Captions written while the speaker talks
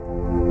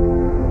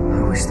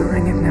wish the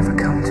ring had never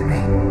come to me.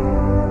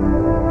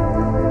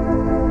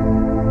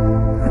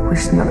 I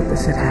wish none of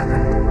this had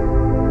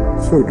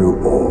happened. So do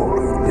all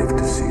who live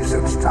to see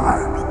such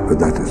times, but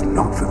that is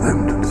not for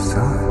them to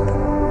decide.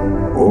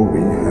 All we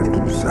have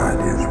to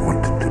decide is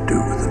what to do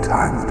with the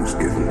time that is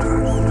given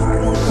to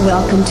us.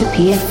 Welcome to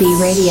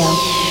PFB Radio.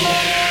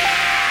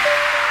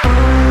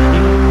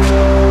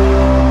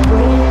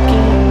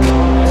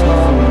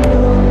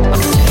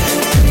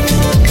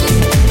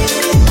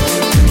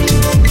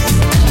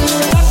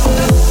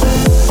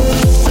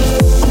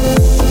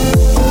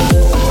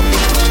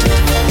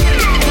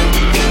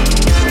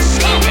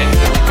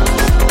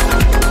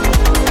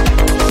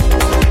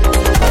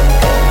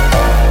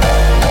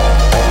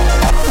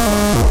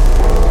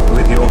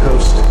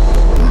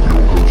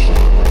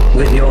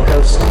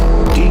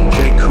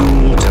 DJ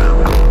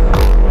Cooltown,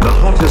 the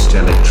hottest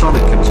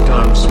electronic and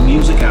dance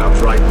music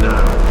out right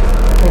now.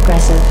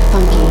 Progressive,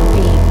 funky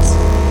beats.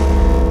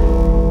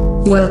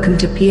 Welcome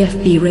to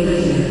PFB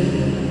Radio.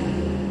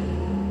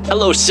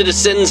 Hello,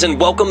 citizens, and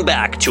welcome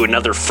back to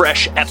another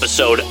fresh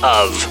episode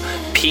of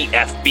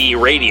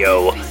PFB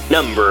Radio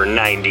number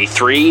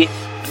 93.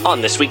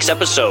 On this week's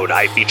episode,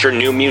 I feature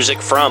new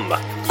music from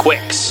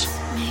Quix,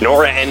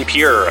 Nora En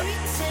Pure,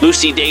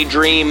 Lucy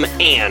Daydream,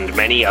 and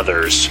many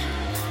others.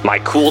 My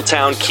Cool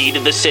Town key to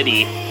the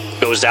city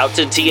goes out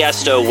to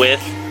Tiesto with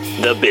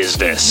The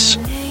Business.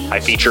 I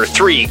feature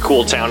 3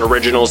 Cool Town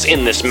originals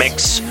in this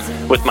mix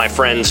with my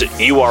friends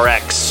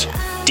URX,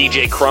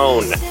 DJ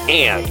Crone,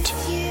 and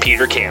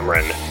Peter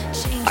Cameron.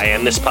 I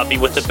end this puppy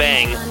with a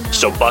bang,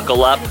 so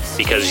buckle up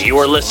because you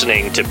are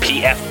listening to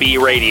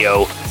PFB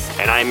Radio,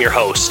 and I'm your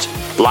host,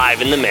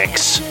 live in the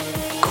mix,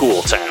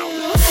 Cool Town.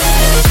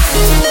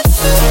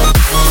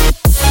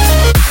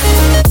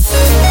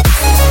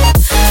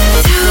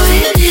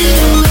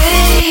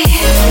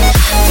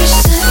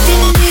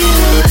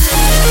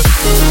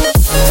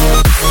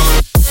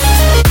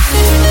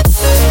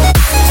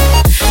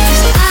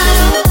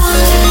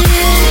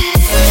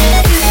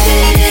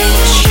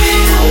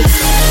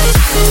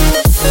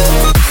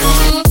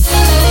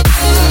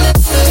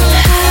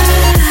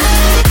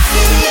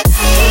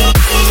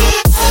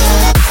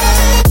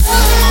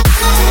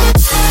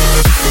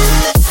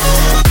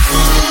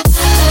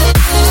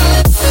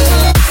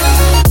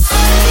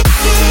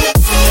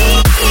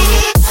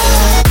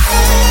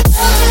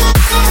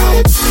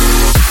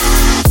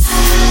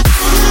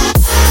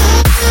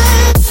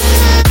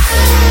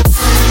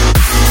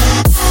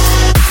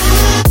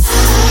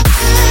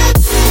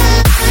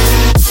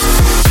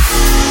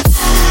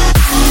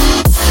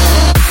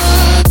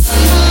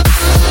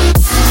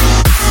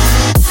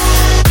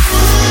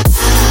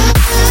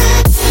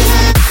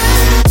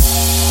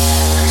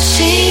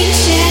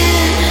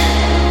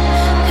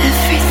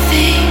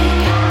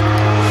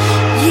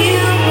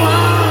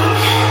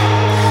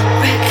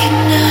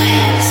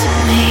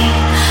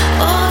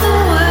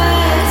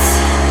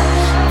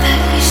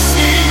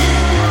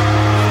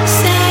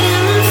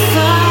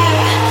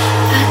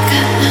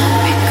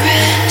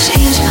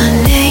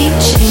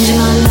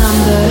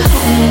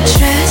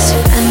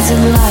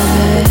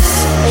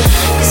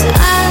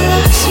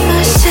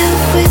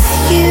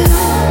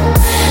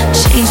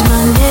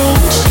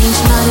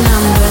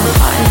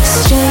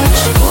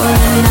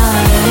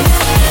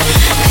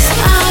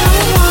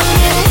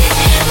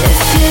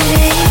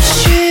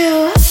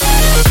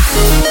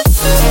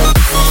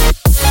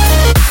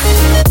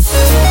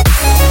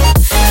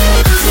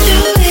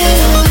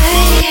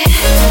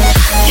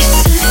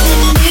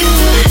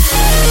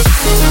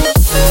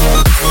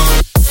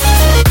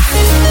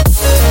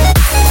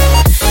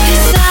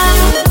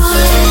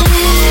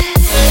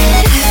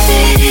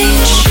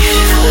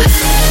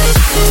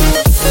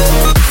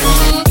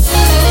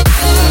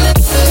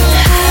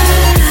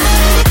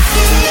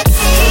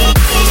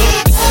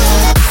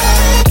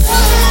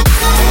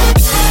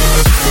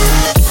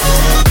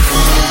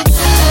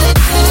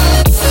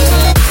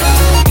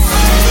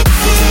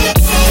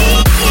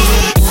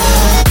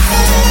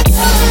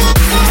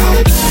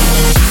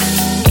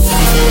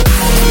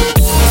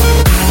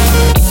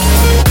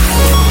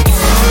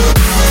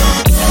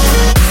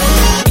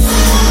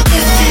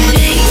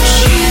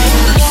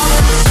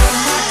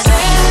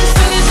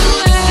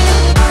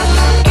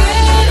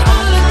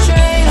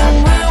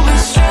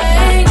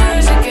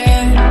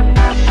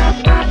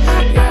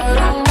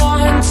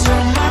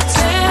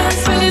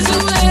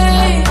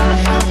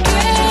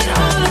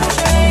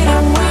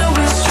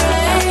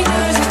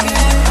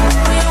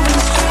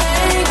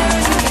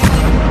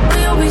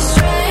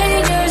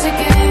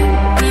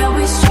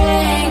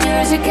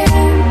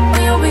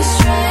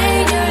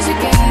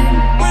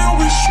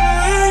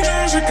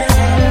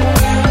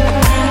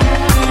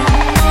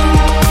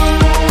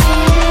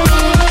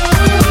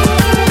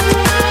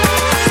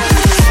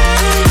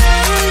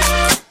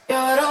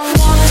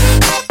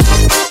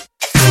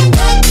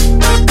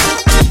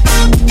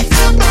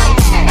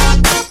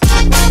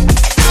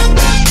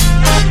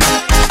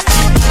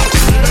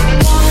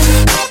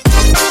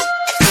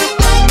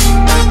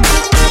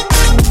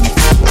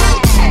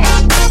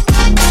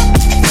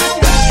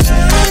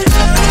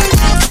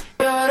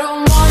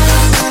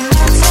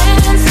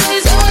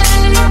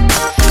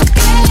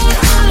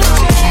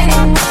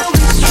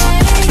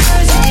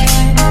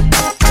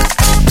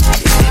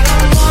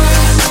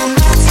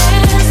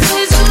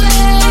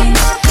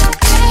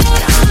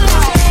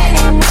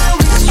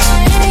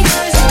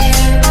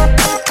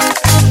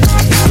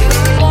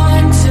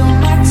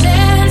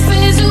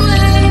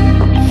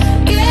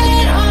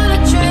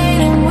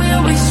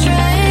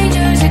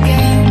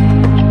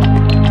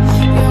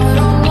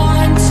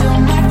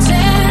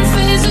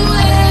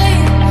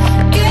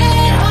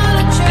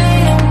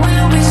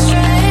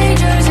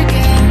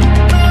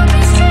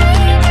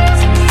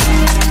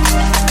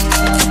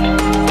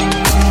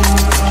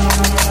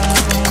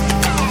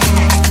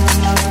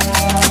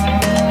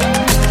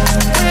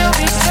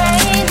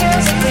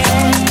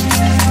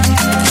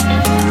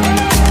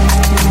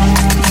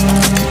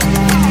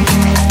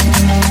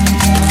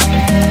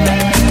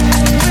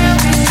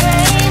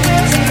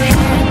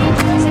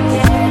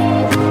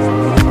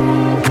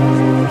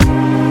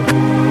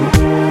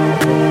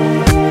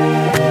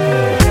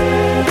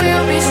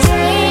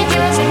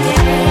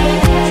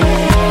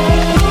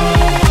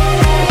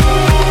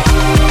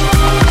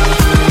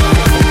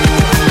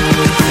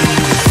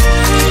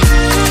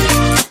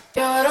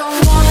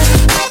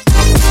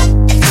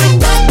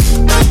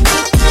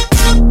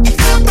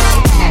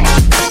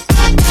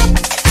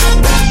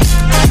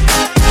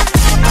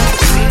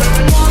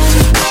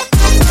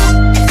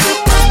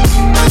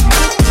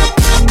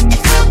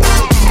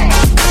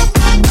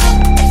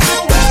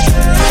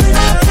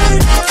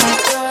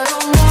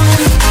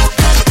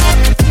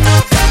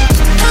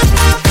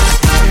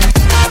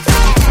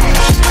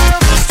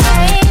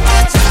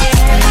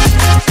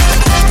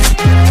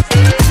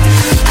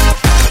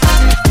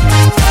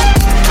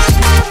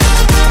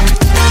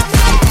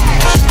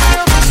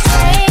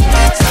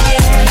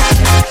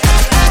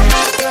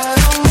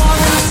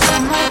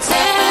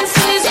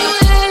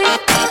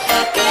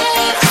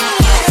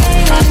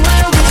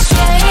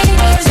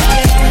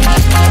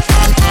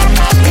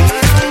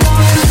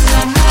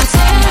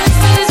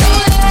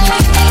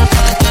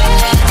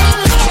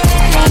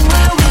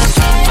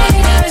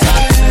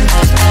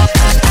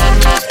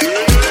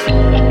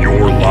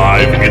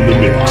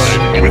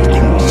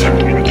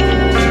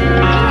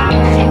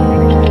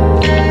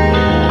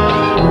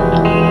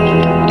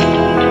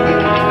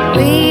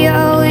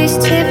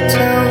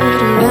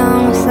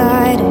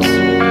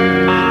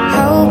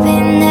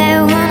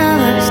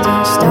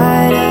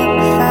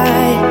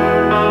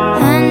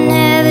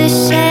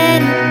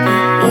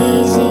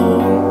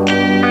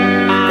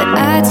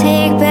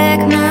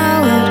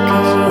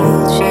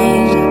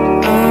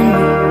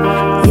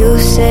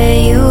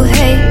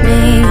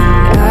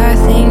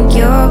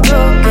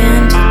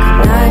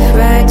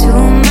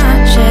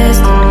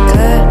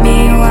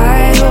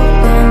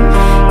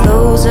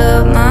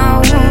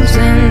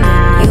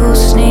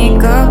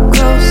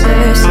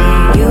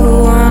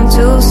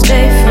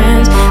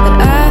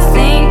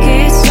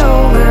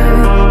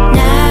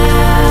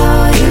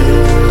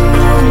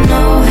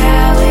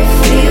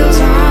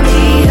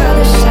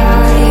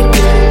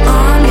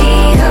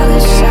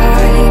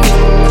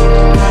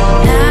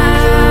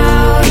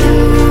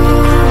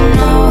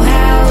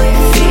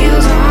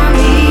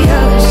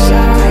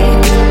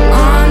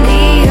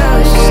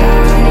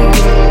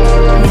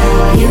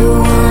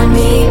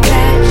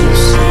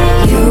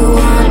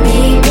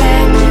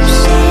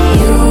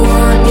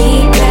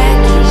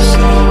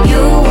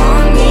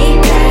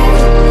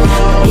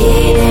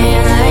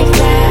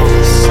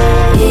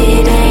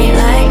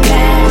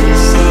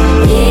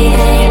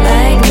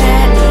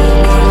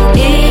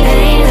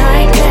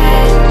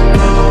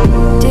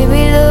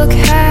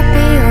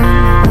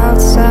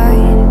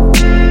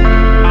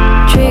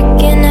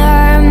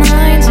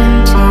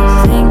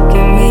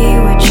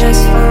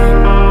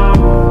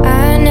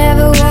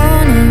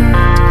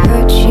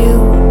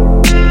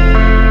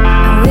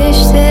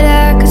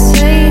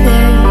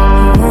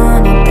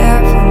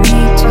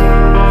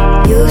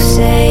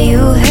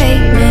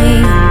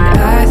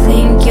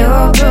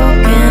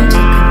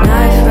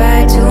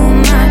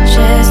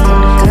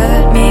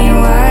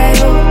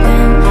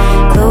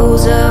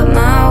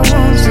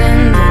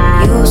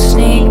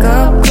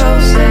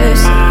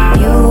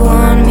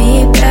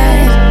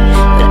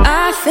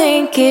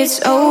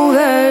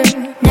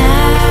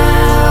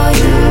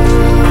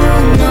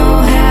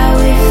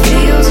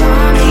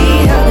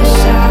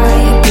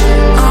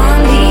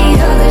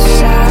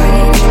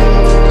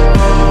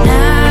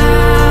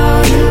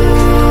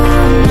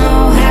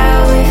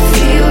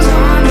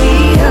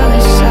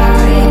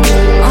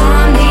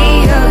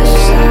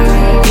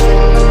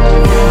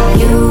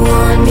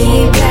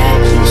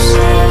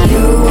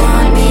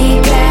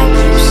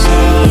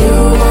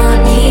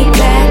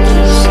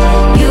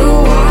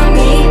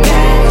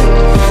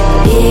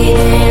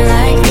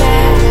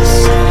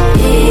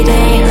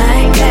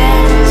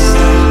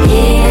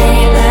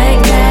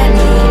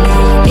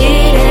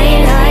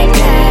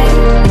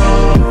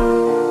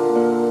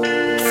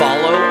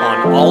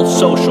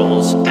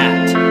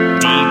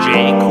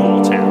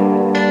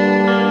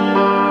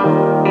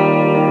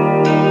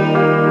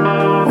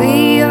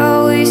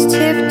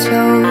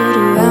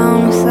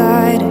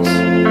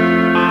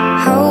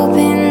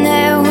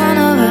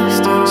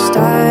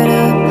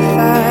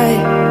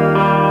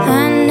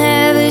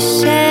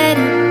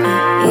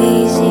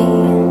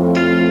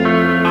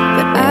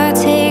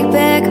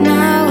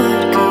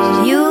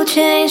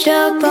 changed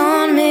up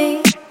on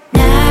me.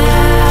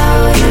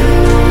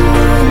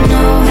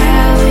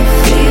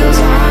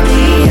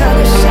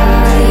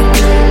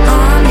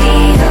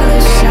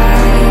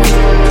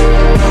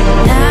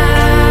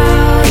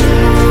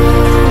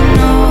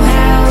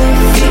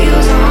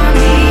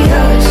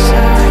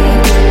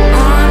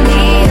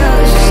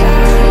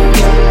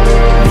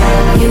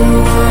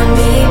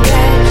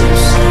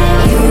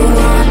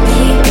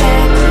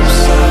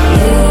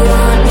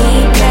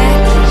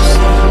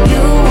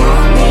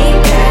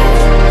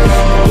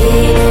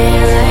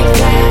 Yeah.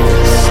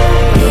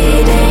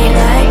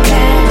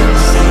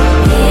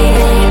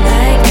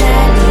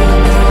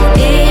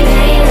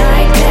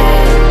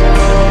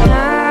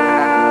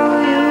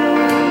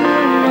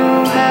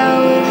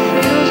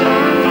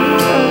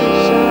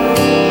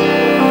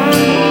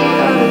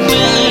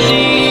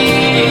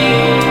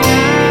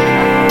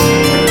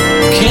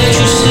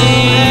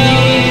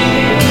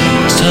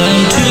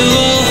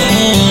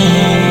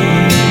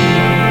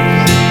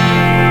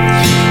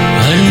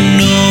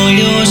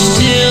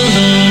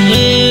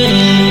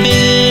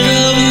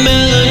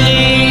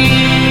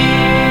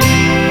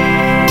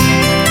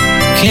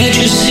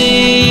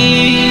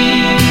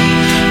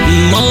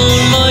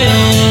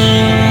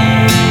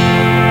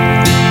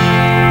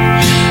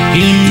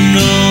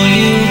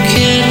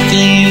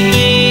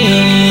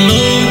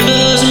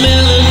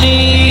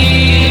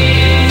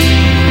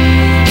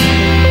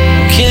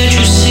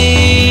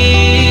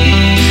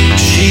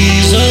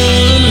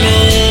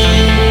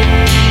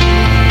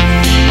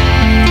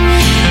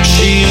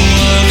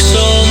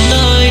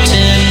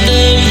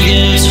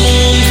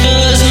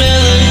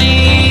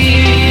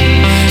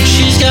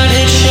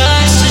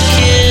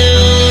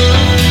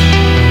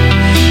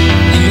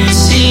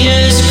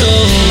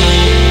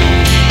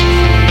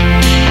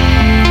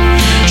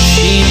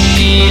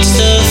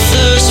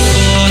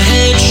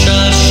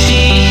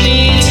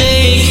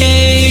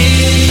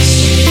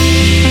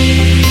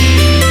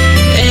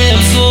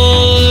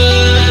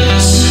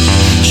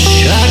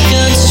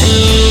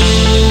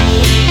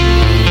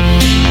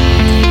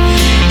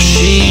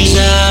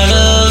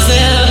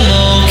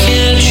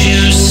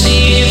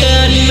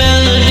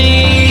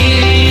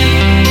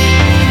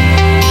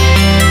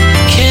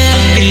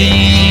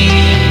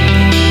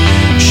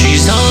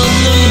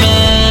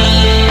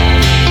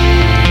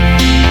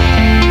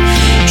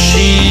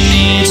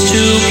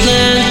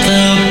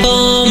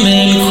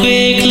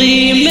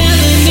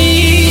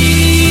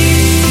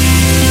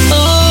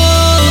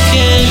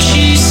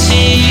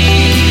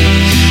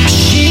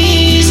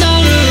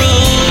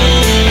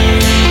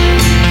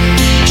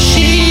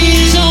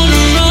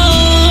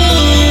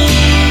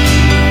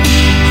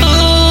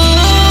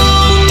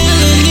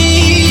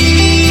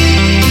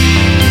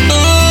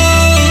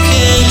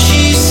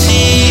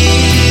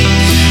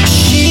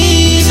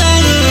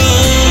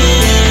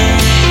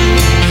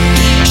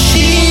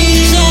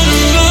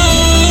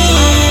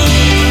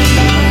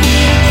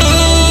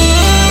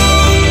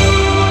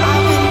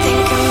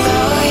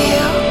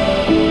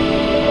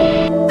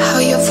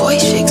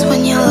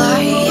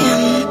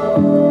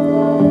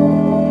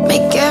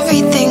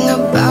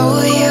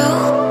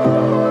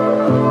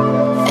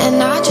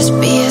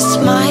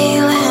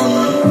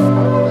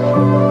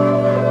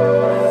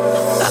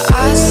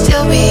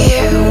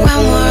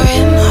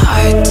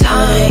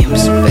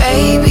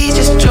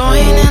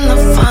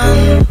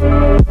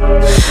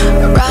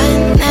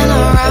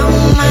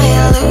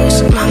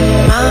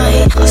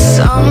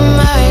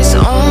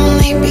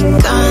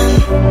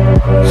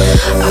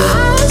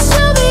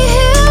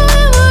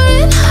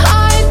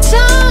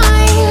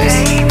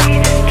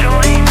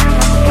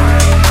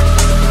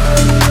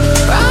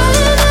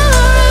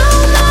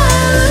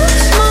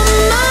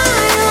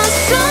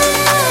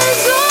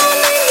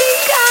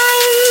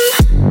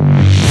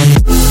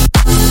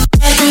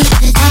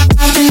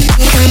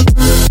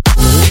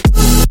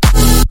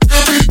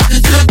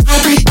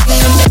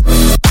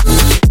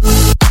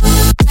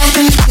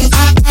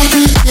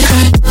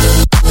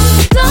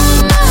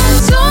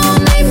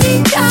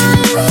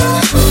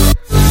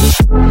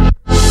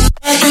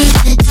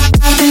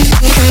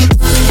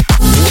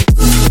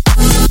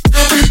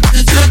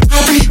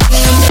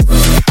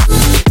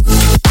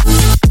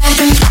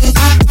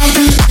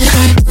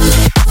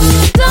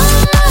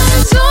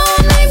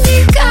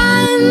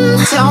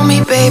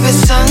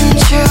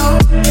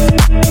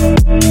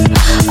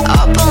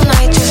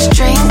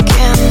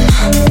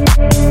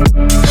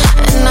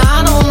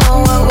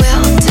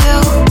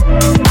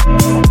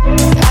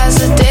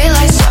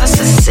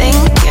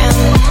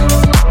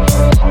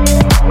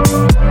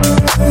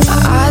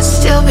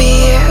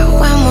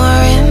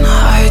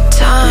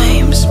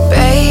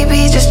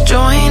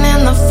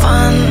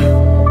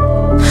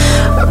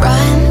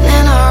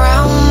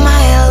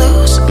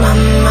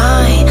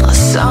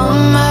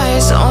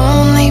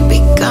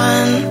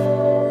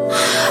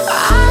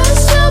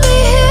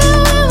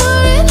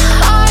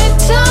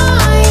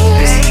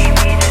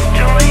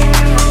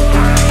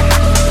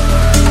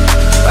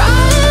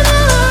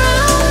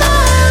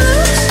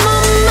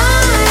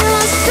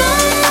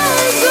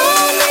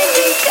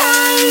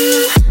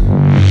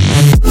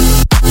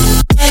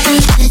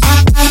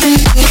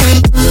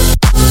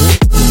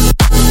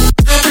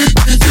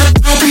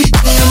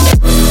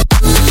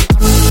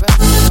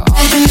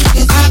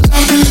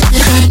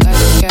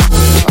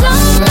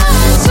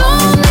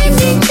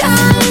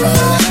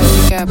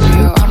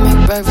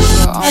 breakfast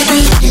for all my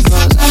pretty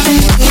girls. I'm a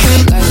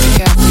whip like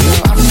DiCaprio.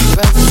 I'm a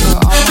breakfast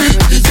for all my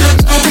pretty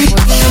girls. I'm a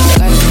whip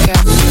like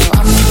DiCaprio.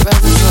 I'm a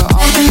breakfast for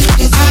all my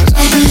pretty girls.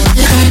 I'm a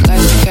whip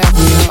like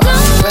DiCaprio. I'm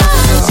a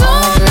breakfast for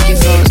all my pretty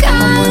girls.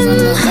 My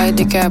boyfriend look like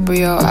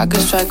DiCaprio. I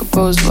could strike a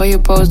pose for you,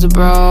 poster,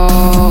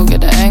 bro.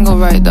 Get the angle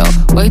right though.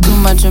 Way too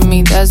much of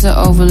me, that's an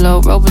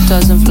overload. Robot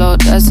doesn't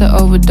float, that's an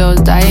overdose.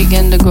 Diet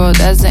in the growth,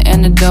 that's the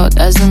antidote.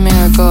 That's a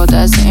miracle,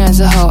 that's the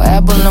answer. Ho,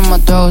 apple in my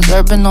throat,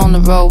 surfing on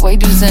the road. Way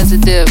too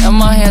sensitive, and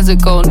my hands are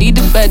cold. Need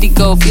the Betty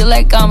go. Feel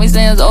like Comic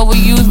Sans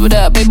overused with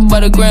that paper by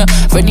the gram.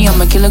 Ready,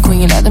 I'm a killer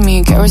queen. After me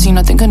in kerosene,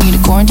 I think I need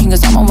a quarantine.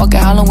 Cause I'm a walking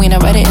Halloween. I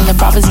read it in the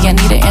prophecy. I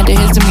need it and the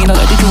histamine. I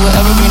like to do it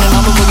evergreen and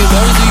I'm a fucking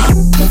Pharisee.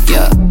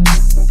 Yeah,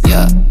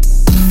 yeah,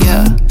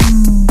 yeah,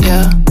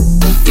 yeah,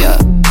 yeah,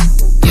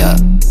 yeah,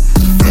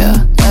 yeah.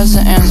 That's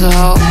the answer,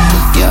 ho.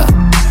 Yeah,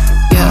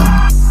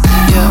 yeah,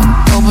 yeah.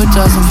 Hope it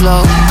doesn't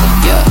flow.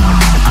 Yeah,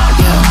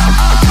 yeah,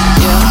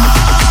 yeah.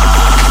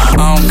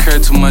 I don't care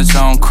too much,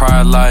 I don't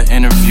cry a lot.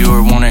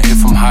 Interviewer, wonder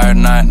if I'm high or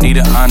not. Need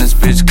an honest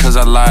bitch, cause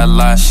I lie a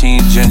lot. She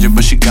ain't ginger,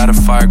 but she got a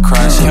fire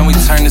crush. Can we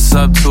turn this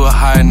up to a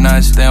higher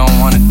notch? They don't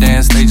wanna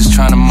dance, they just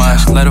tryna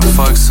mosh. Let her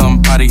fuck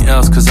somebody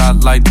else, cause I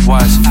like to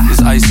watch.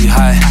 It's icy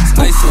high,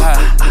 icy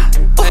high.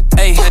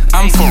 Hey,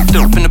 I'm fucked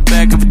up in the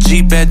back of a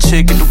Jeep. Bad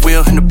chick at the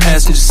wheel in the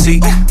passenger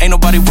seat. Ain't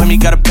nobody with me,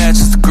 got a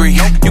bachelor's degree.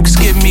 You can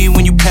skip me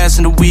when you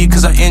passing the weed,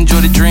 cause I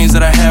enjoy the dreams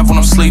that I have when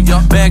I'm asleep.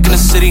 Back in the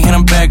city and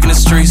I'm back in the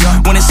streets.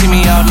 When they see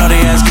me out, know they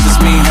ask if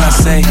it's me, and I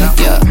say,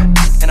 yeah.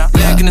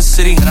 Back in the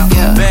city,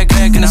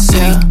 back in the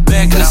city,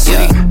 back in the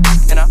city,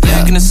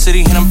 back in the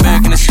city, and I'm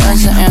back in the street.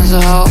 That's the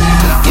answer, ho.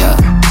 Yeah,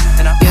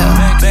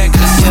 yeah, back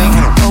in the city.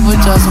 Hope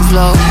it doesn't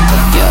flow.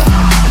 Yeah,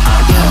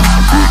 yeah,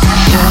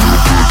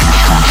 yeah.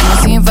 I'm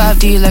seeing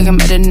 5D like I'm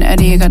editing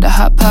Eddie. I got the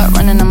hot pot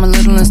running, I'm a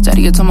little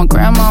unsteady. I told my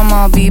grandma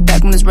I'll be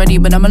back when it's ready,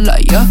 but I'm a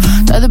liar.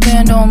 The other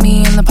band on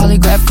me and the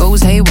polygraph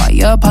goes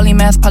haywire.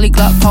 Polymath,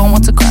 polyglot, Paul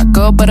wants a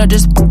cracker, but I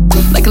just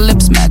like a lip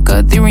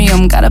smacker.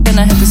 Ethereum, got up and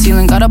I hit the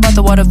ceiling. Got up out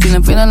the water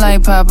feeling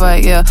like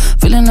Popeye, yeah.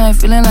 Feeling like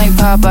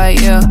Popeye,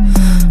 yeah.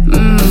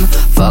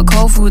 Fuck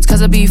Whole Foods,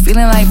 cause I be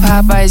feeling like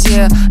Popeyes,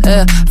 yeah.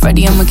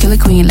 Freddy, I'm a killer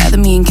queen. Lather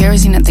me in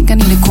kerosene. I think I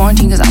need a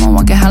quarantine, cause I'm a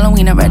walking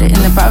Halloween. I read it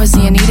in the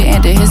privacy. I need it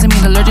and the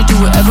histamine. Allergic to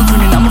it,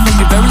 evergreen, and I'm a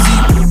fucking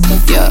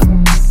Pharisee. Yeah.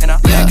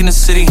 Back in the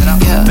city,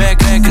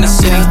 back in the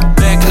city,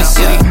 back in the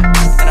city,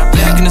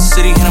 back in the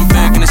city, and I'm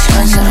back in the city.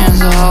 That's the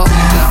answer, ho.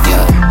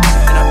 Yeah,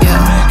 yeah,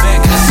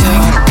 back in the city.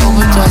 Hope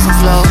it doesn't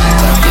flow.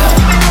 Yeah,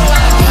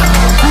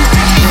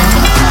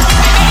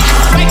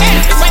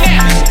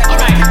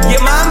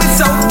 Your mom is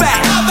so fat.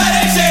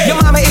 Your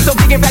mama is so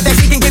big and fat that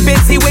she can get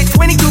busy with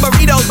 22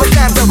 burritos, but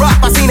times are rough.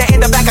 I seen her in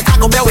the back of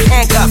Taco Bell with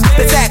handcuffs.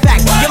 The sad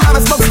fact, your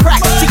mama smokes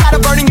crack. She got a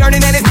burning yearning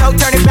and there's no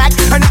turning back.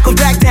 Her knuckles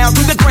drag down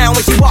through the ground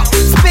when she walks.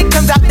 Spit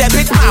comes out that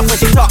bitch mouth when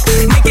she talks.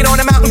 Naked on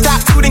a mountaintop,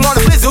 shooting on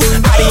a blizzle.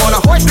 Riding on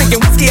a horse, drinking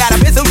whiskey out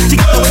of bizzle. She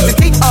got the wisdom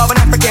teeth of an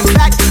African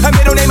fact. Her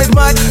middle name is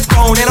Mud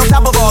Bone, and on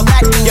top of all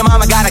that, your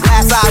mama got a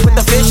glass eye with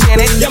the fish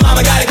in it. Your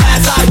mama got a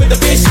glass eye with the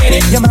fish in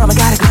it. Your mama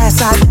got a glass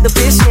eye with the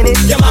fish in it.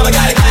 Your mama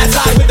got a glass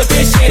eye with the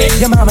fish in it.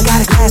 Your mama got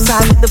a glass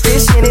eye with the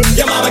fish in it.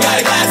 Your mama got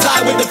a glass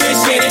eye with the fish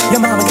in it.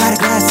 Your mama got a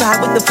glass eye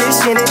with the fish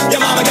in it. Your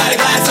mama got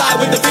a glass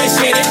eye with the fish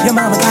in it. Your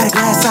mama got a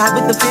glass eye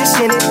with the fish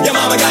in it. Your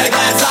mama got a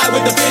glass eye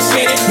with the fish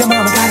in it. Your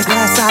mama got a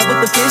glass eye with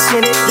the fish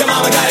in it. Your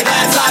mama got a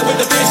glass eye with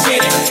the fish in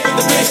it. With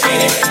the fish in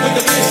it. With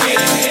the fish in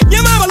it.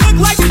 Your mama look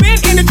like she been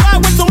in the dry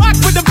with some rocks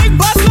with the big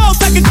bus nose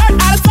like a dirt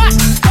out of spot.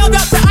 Held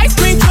up the ice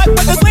cream truck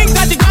with the swing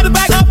that you gotta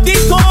back up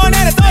deep corn,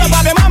 and it's all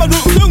about your mama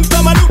root,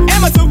 so my root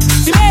and my suit.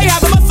 She may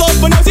have a muscle,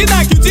 but no, she's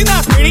not cute, she's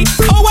not pretty.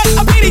 Oh, what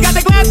a pity, got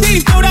the glass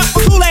titties filled up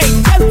with Kool-Aid.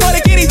 Just for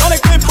the kiddies on the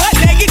clip, butt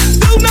naked.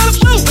 Dude, not a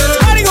flu.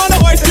 Riding on the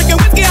horse, drinking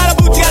whiskey out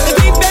of boots. She got the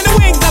teeth and the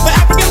wings of an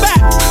African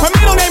bat. Her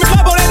middle name is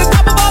Pebble, and on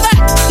top of all that,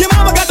 your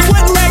mama got the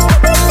wooden legs.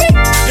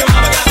 Your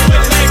mama got the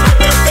wooden legs.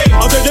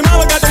 I said your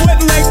mama got the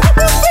wooden legs.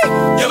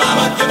 Your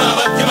mama.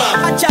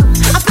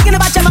 I'm thinking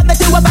about your mother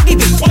to a buggy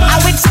beat. I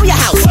went to your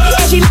house,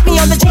 and she looked me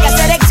on the cheek. I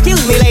said,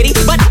 excuse me, lady,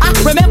 but I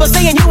remember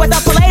seeing you at the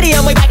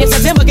Palladium way back in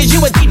September, cause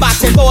you was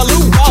beatboxing for a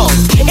Lou Rawls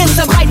in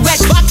some bright red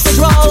boxer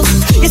drawers.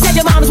 You said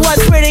your mom's was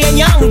pretty and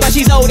young, but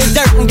she's old as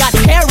dirt and got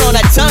hair on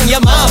her tongue.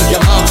 Your mom,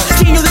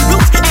 she knew the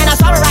roots, and I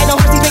saw her riding a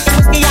horse, drinking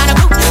whiskey out of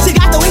boot. She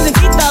got the wings and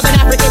teeth of an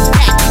African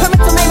cat. Her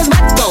middle name is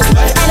Mudbone,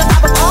 and on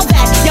top of all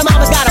that, your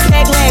mama's got a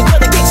peg leg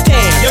with a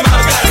kickstand. Your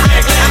mama got a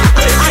peg leg.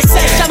 I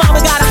said your mama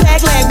got a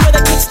peg leg with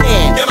a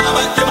kickstand. Your mama.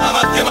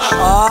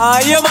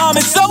 Your mom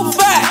is so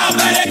fat.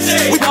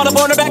 We called up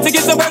on her back to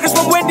get some burgers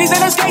from Wendy's,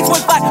 and her skates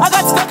was flat. I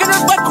got stuck in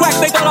her butt crack.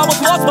 They thought I was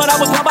lost, but I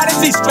was caught by the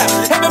C-strap.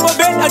 Heaven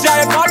forbid a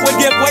giant heart would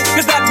give way,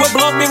 cause that would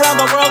blow me around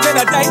the world in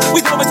a day.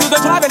 We drove into the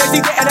drive and they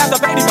see didn't have the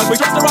baby, but we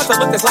dressed her up to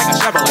look just like a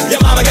Chevrolet.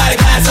 Your mama got a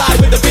glass eye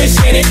with the fish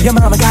in it. Your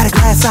mama got a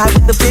glass eye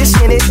with the fish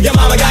in it. Your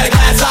mama got a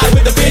glass eye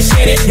with the fish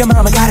in it. Your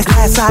mama got a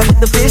glass eye with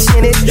the fish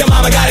in it. Your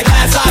mama got a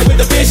glass eye with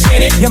the fish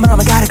in it. Your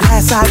mama got a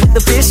glass eye with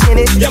the fish in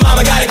it. Your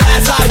mama got a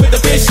glass eye with the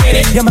fish in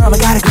it. Your mama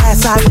got a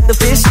glass eye with the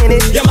fish in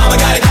it. Your mama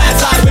got a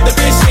glass eye with the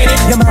fish in it.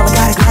 Your mama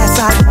got a glass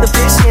side with the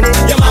fish in it.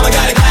 Your mama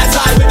got a glass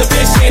side with the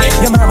fish in it.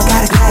 Your mama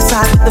got a glass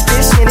side with the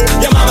fish in it.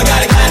 Your mama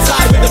got a glass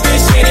side with the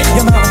fish in it.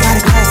 Your mama got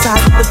a glass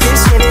side with the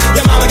fish in it.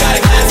 Your mama got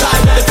a glass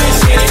side with the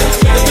fish in it.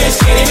 With the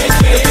fish in it.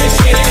 With the fish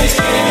in it.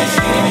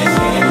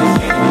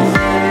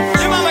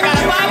 Your mama got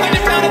a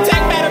 500-pound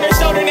attack pad on her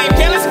shoulder named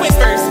Careless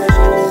Whispers.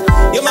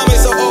 Your mama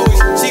is so old,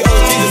 she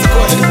owes Jesus a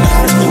quarter.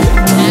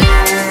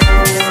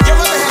 Your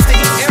mother has to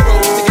eat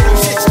arrows to get her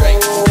shit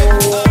straight.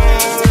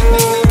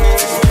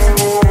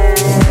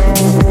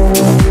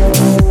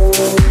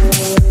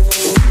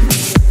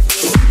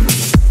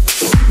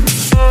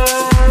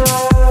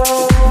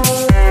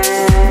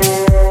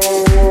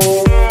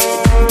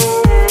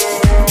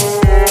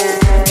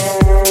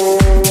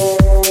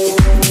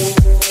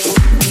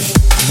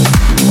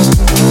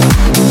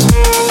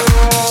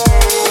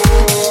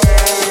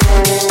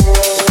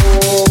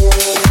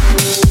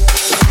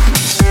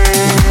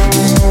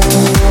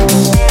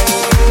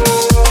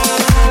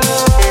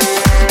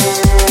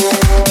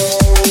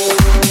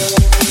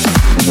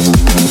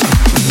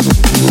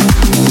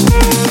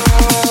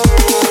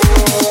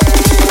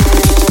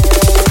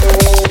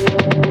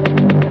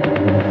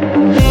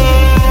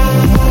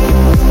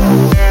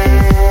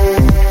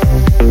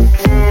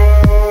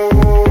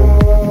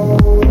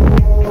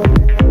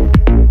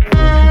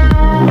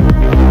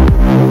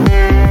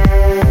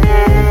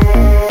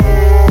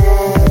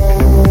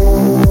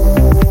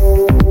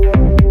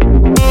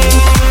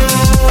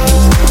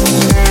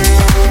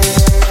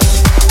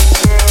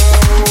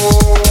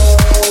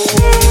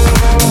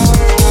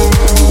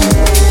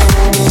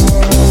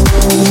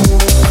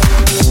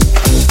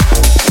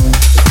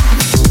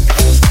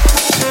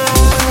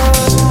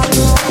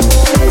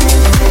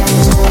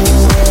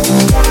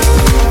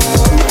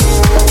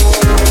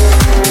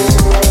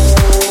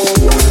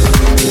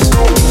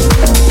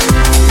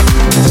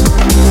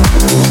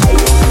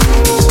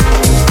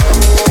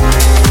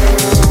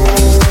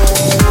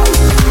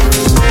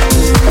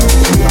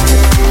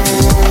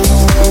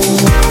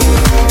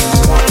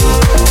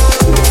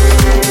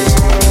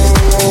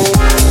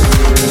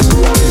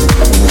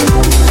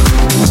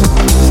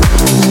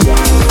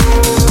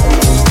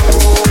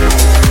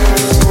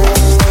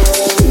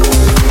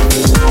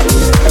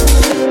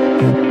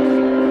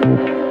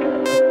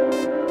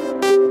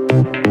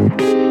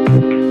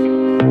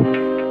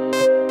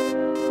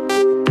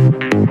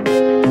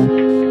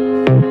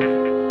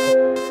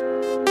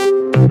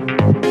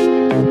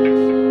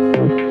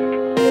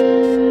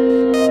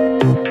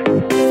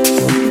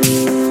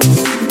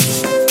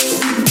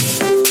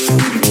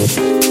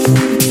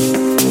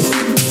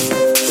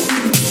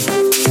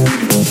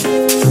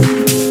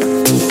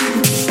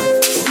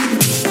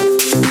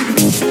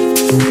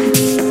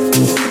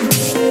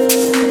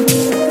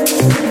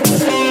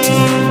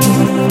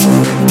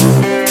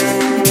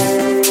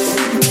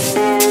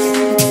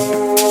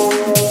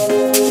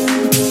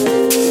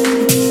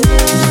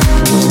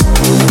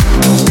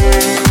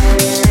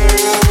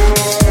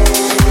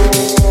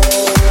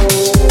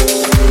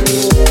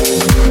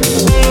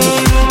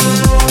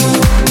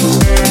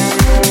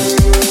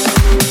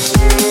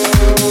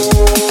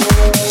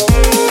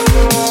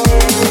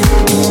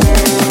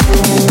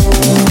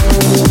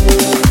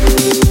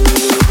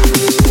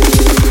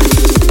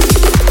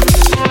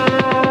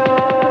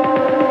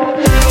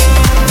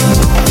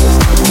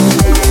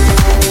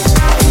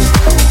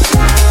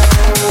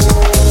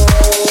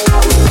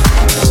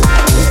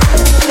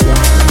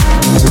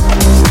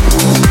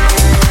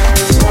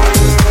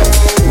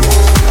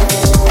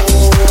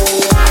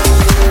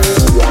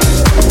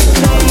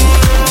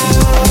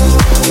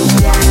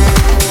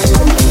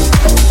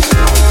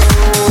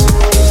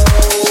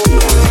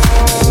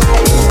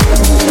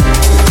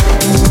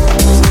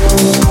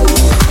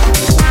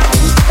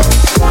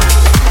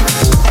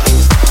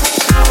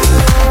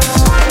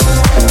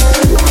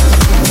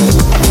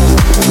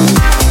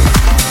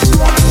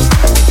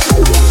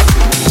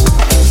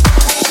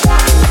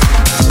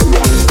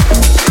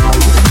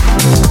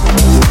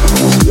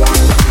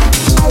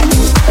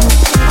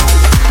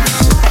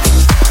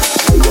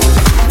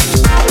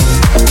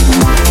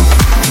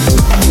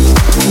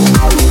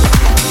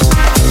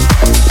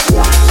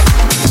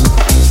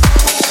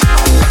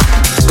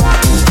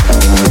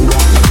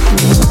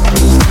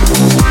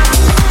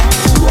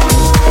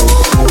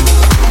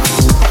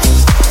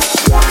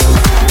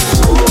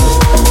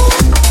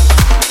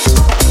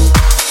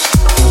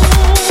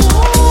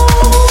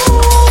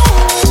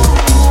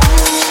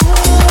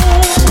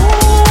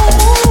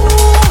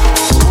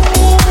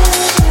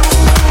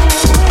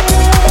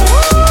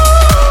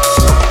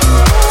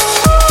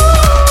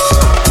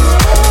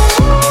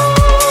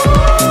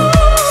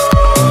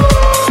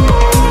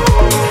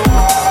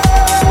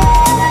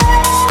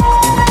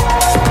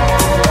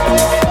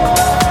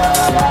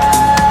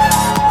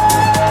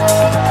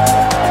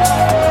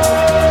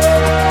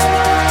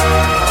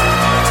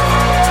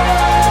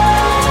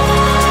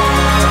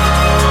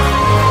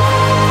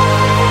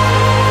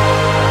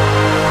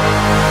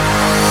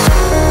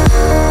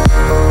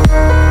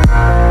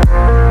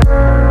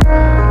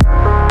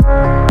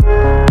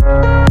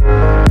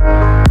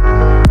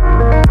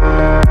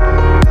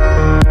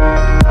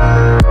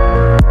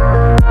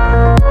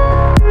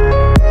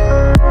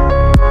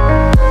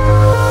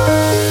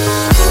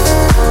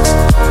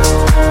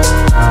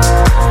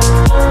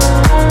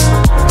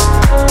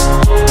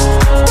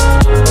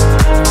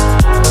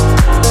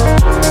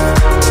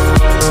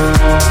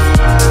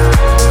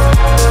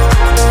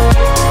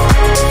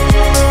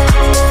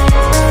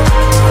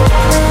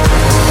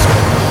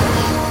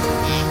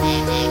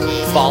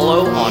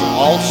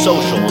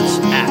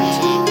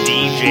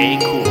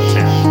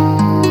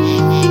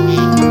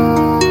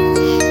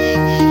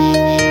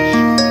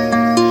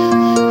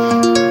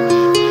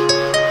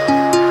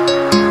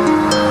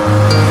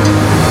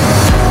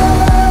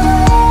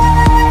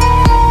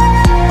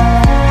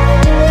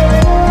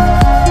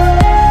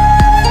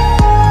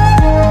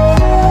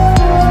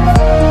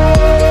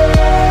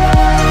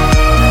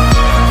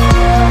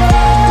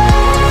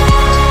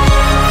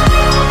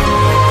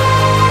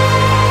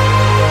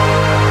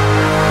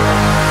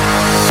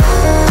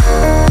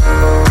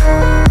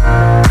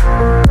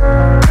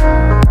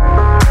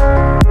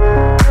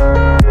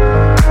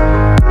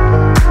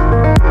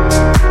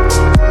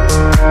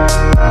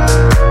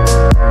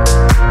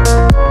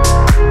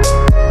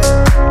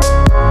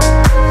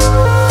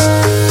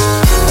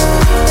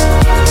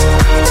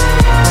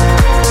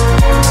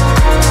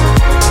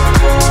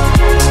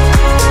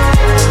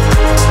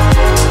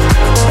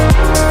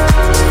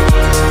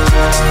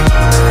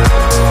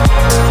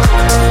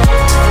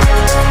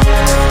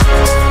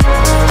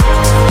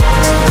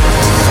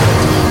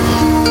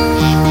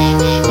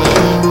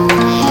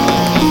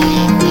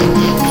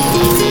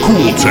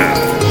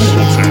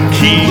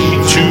 Key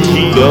to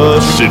the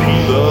city.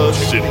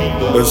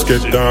 Let's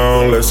get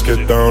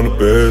down to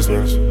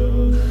business.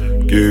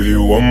 Give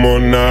you one more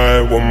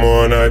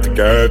night to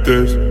get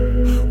this.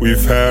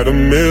 We've had a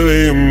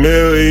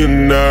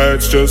million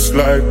nights just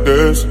like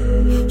this.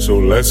 So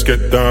let's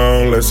get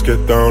down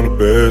to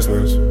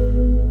business.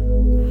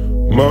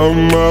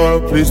 Mama,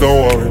 please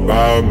don't worry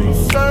about me.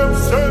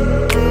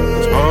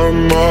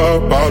 I'm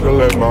about to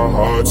let my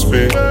heart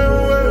speak.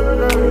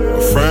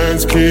 My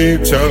friends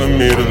keep telling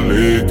me to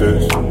leave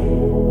this.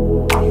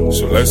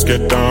 So let's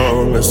get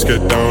down to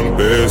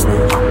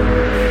business.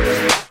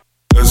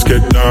 Let's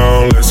get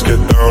down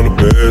to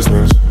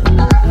business.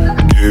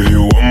 Give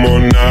you one more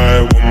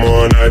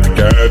night to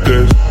get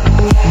this.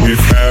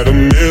 We've had a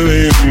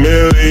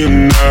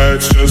million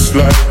nights just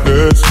like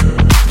this.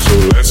 So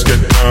let's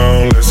get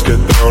down to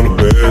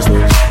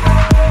business.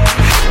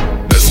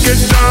 Let's get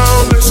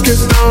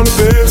down to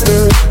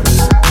business.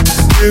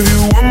 Give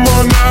you one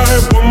more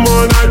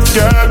night to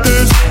get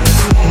this.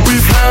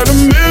 We've had a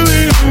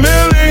million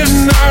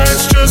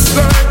nights just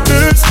like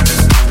this.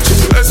 So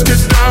let's get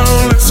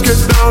down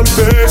to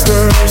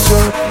business.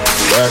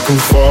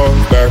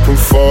 Back and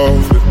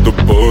forth with the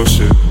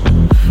bullshit.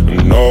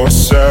 I know I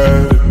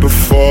said it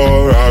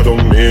before, I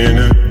don't mean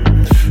it.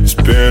 It's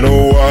been a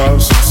while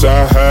since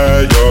I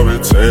had your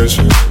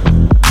attention,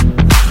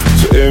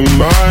 so it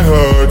might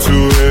hurt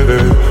to hit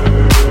it.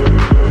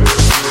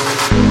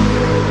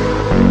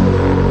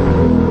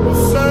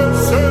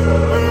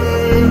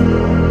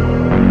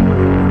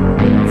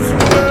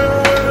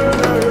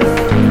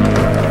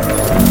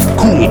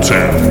 Cool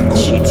Town.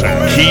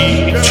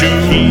 Key to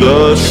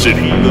the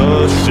city.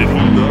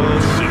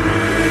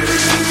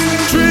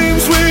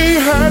 Dreams we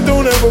had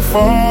don't ever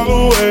fall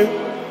away.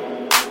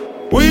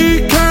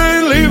 We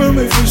can't leave them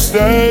if we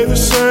stay the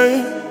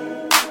same.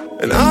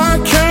 And I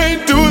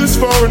can't do this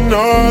for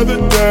another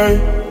day.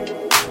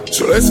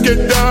 So let's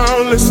get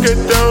down to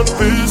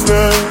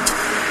business.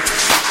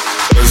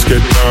 Let's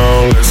get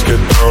down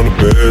to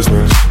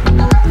business.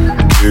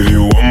 Give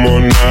you one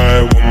more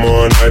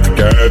night to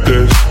get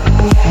this.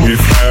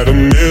 We've had a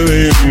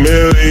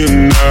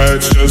million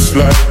nights just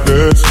like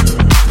this.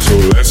 So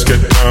let's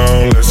get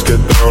down to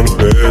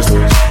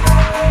business.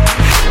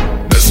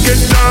 Let's get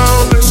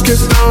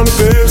down to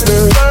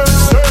business.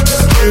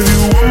 Give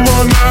you one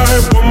more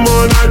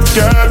night to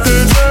get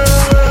this.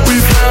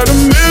 We've had a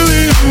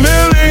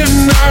million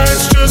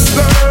nights just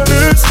like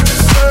this.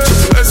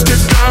 So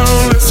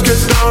let's get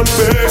down to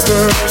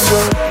business.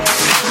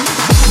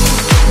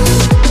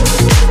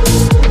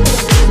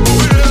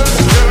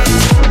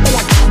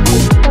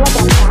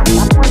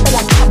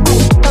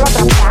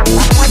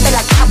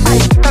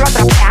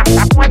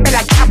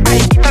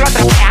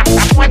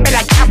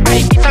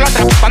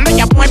 Cuando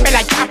ella mueve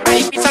la chapa,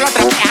 el piso lo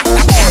trapea.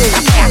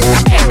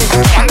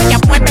 Cuando ella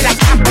mueve la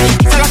chapa, el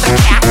piso lo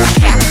trapea.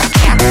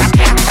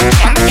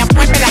 Cuando ella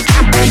mueve la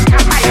chapa, el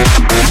chapa,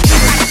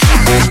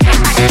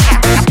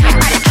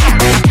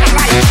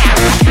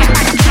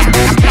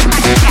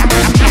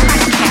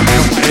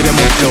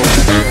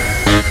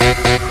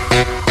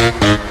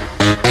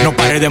 no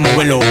pare de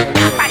moverlo.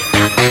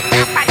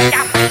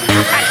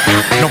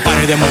 No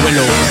pare de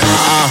moverlo.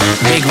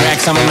 Big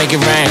racks, I'ma make it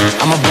rain.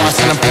 I'm a boss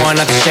and I'm pouring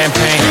out the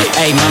champagne.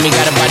 Hey, mommy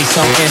got a body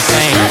so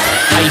insane.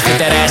 How you fit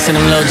that ass in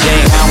them little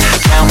jeans? Bounce,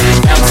 bounce,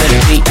 bounce to the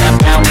beat. Bounce,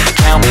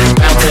 bounce,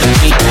 bounce to the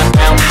beat. Bounce,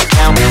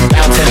 bounce,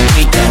 bounce to the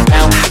beat.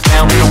 Bounce,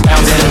 bounce,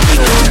 bounce to the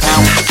beat.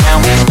 Bounce,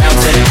 bounce,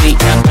 bounce to the beat.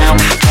 Bounce,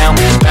 bounce,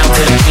 bounce to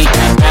the beat.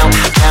 Bounce,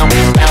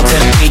 bounce, bounce to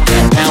the beat.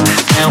 Bounce,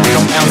 bounce,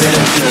 bounce to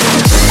the beat.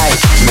 Hey,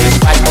 big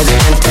bike as an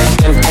instant.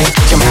 Hey,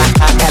 bitch, I'm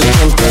hot,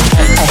 caliente.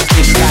 Hey,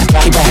 big shot,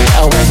 keep it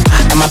away.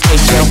 And my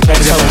face chill,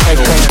 break so quick.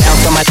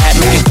 Bounce on my lap,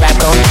 make it clap,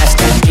 go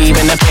nasty.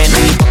 Even the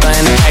Bentley, put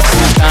in the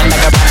backseat. Done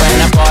like a rapper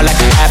and I ball like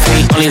an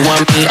athlete. Only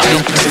one me, all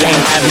these bitches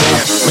ain't have me.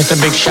 Mr.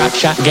 Big Shot,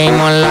 game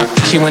on lock.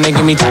 She wanna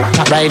give me top,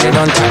 ride it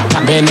on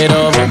top, bend it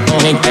over,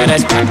 make that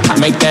ass pop,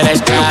 make that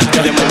ass pop.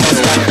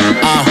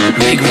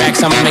 Big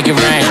racks, I'ma make it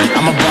rain.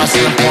 I'm a boss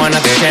and I'm pouring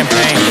out the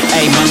champagne.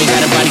 Hey, mommy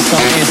got a body so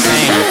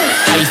insane.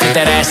 How you fit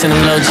that ass in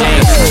them little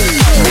jeans?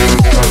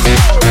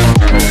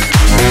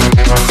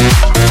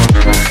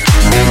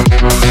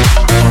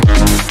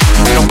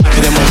 No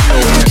pare de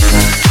moverlo.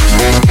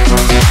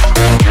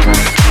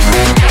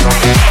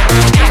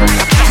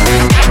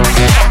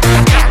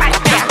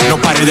 No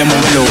pare de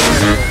moverlo.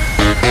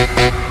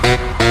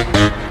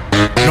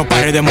 No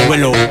pare de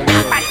moverlo.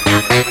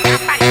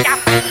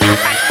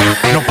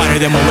 No pare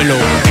de moverlo.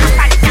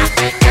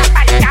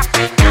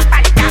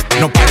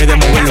 No pare de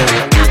moverlo.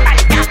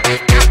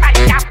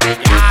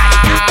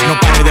 No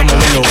pare de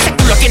moverlo. Ese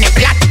culo tiene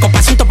plástico,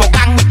 pasa un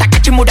tobogán.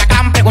 Takachi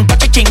Murakam, preguntó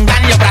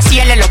Chichingán. Los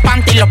brasiles, los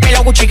panties, los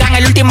pelos Guccigan.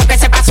 El último que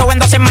se pasó en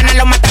 2 semanas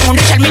lo matan un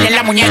Richard Mille en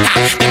la muñeca.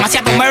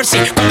 Demasiado mercy,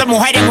 cuando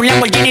mujer en un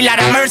Lamborghini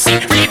Lara Mercy.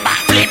 Flipa,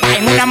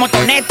 en una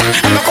motoneta.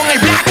 Ando con el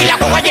black y la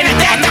guagua llena de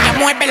teta. Ella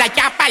mueve la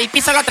chapa, el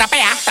piso lo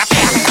trapea.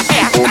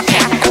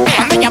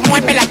 Cuando ella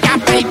mueve la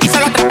chapa, el piso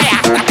lo trapea.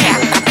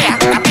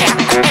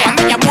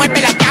 Cuando ella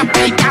mueve la chapa,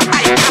 el chapa.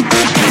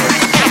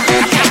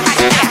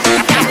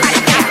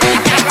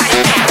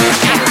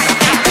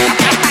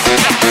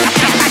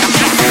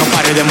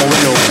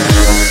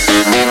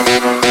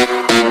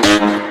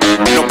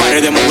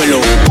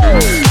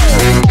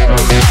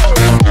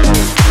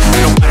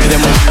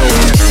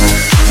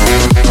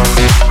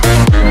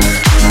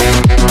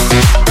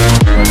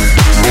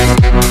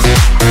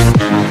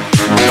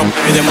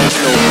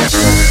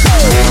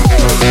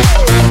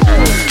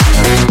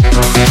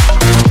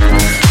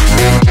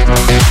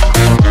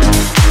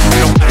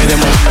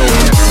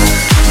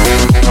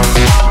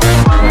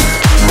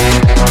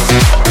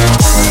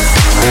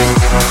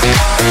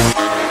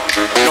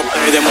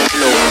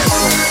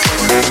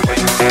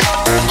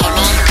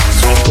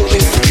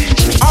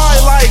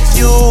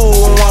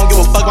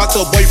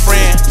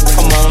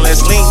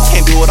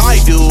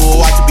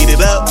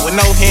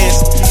 no hands.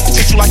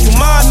 Treat you like you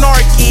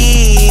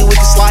monarchy. We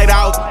can slide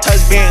out,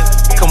 touch bands.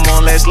 Come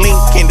on, let's link.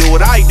 Can't do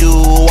what I do.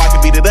 I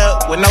can beat it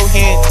up with no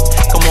hands.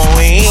 Come on,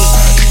 we ain't.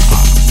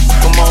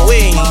 Come on,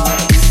 we ain't.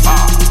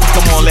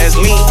 Come on, let's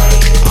link.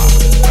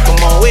 Come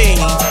on, we ain't.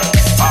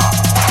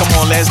 Come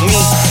on, let's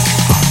link.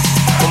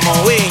 Come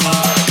on, we ain't.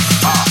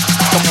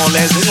 Come on,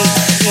 let's link.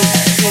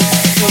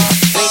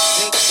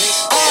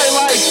 I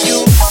like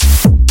you.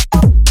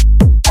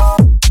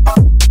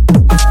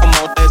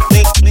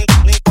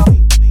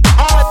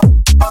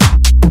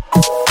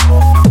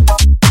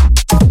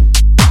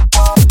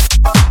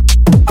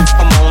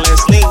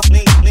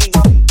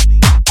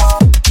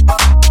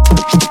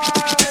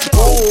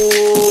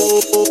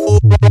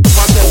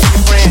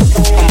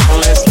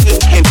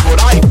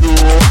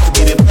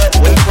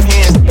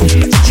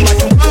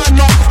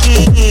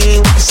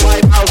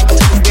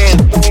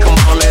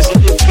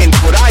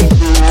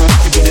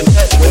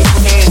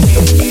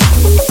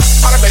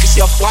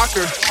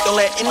 Don't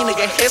let any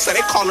nigga hit, so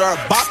they call her a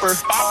bopper.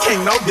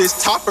 Can't no bitch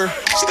topper.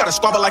 She got a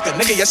squabble like a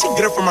nigga, yeah, she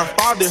get it from her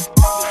father.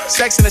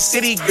 Sex in the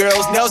city,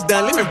 girls, nails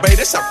done, living braid,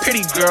 that's a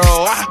pretty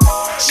girl.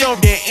 She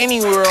don't be in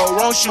anywhere,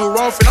 wrong shoe,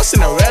 wrong fit, no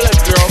Cinderella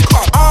girl.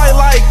 I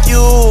like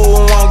you,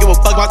 I don't give a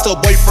fuck about your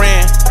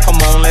boyfriend.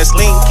 Come on, let's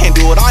link, can't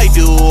do what I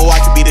do.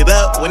 I can beat it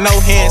up with no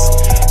hands.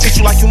 Treat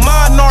you like you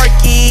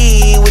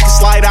monarchy, we can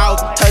slide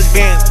out, touch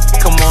bands.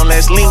 Come on,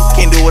 let's link,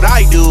 can't do what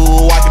I do.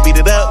 I can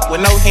beat it up with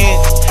no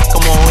hands.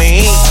 Come on,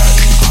 we ain't.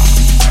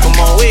 Come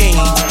on, we ain't.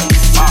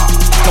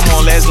 Come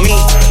on, let's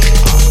link.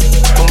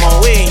 Come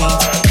on, we ain't.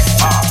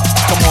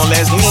 Come on,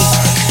 let's link.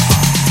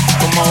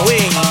 Come on, we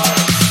ain't.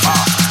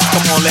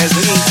 Come on, let's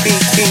link.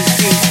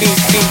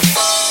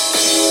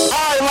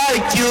 I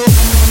like you.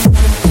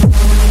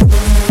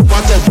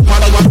 Want to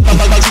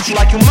treat you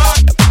like you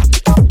mine.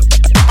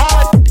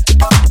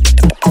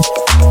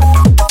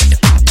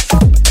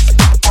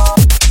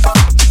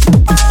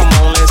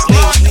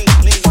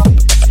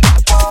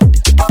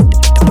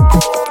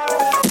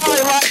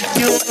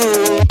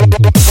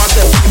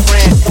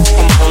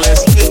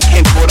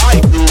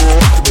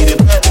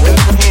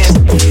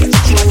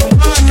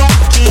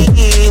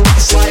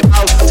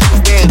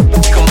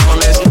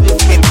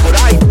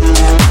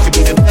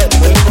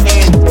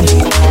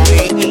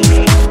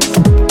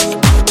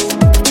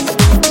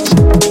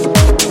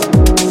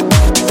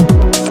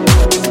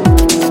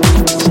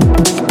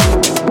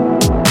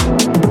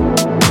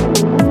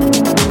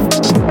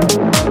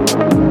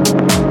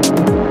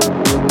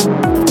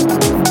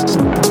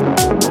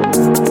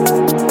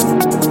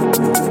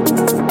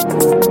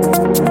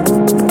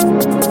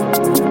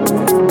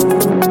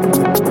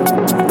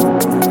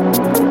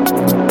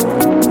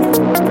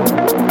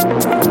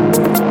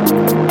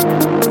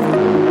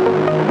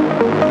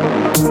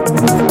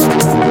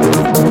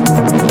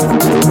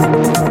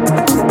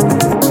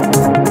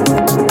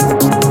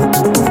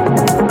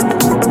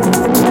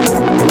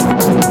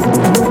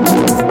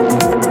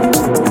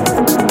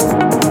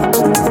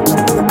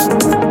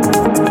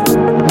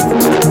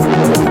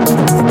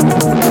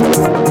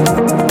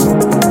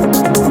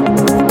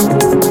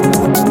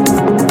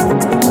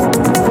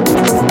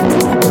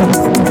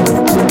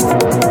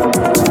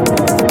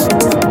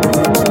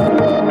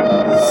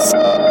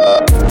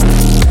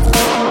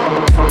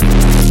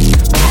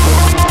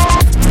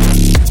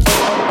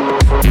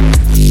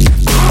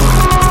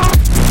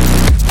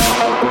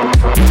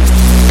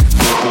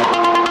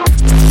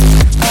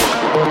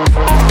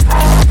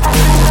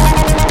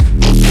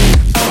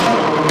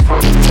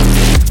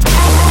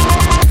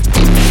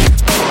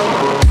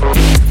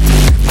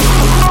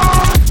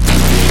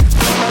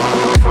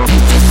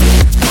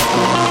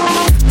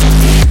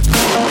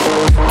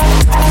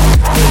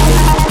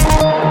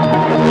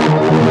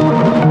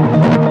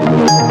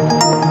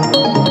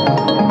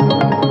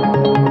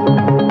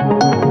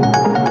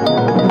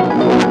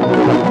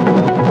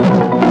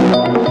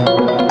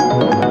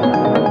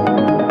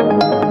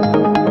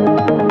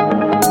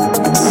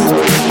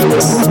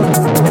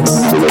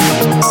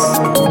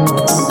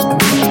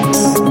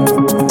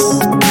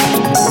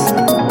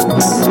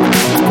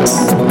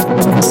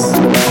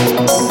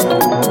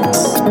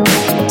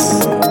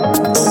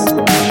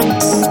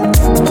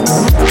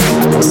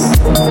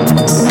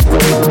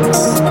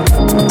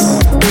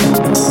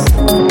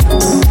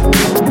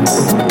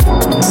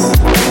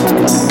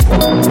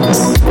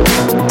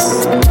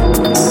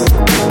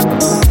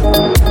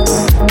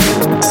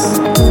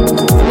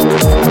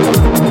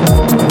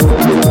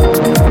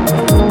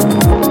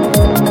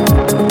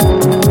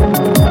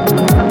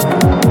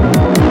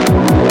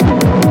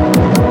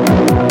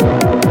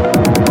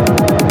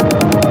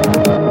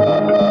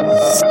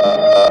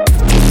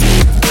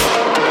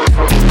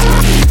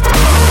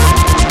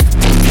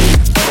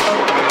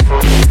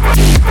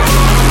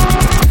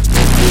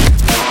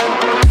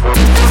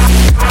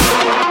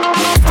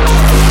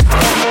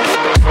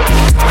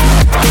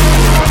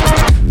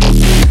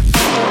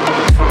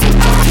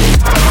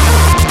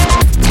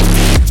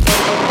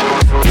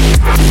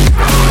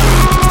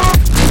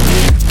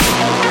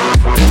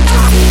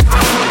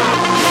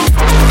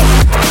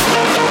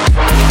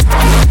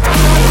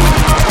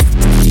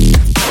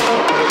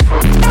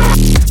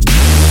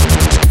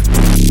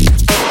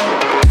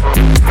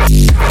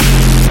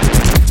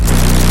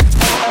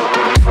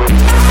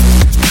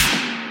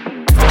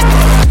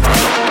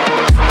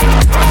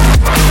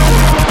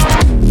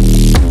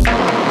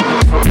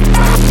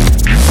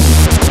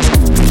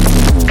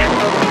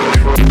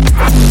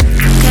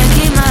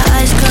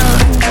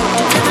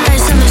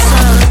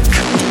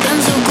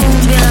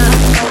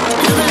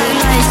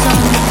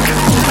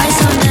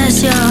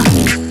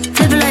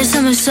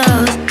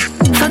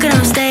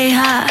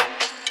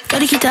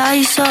 Gotta keep the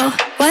ice off.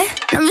 What?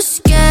 Never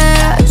scared.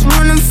 I was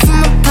running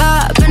from a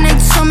pop, and they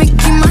told me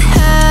keep my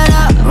head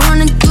up.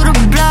 Running through the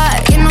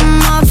block in a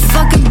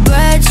motherfucking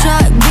bread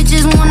truck.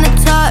 Bitches wanna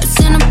talk,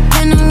 send a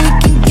pin and we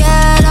can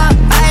get up.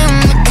 I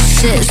am with the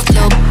shit,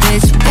 little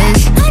bitch.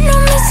 I know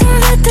me some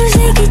vatos,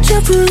 they get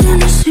trouble in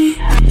the street.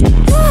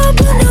 No, I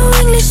put no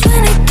English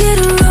when I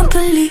get around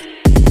police.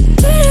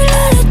 Pretty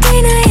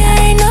Latina,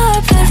 yeah, I know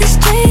about the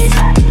streets.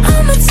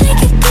 I'ma take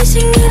it, bitch,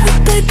 and give it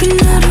back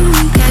another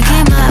week. I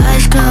keep my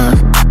eyes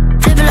closed,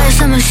 flipping like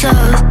summer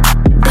shows.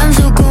 Guns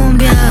of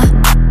cumbia,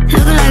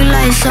 looking like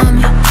lights on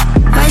me.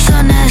 Rice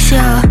on that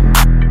show,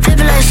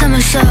 flipping like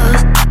summer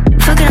shows.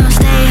 Fuck it, I'ma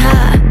stay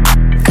high.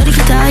 Gotta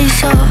keep the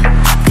ice off.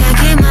 Gotta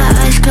keep my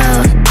eyes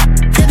closed,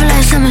 flipping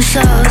like summer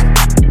shows.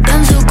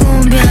 Guns of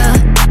cumbia,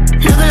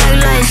 looking like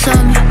lights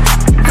on me.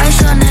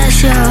 Rice on that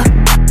show,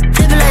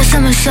 flipping like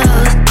summer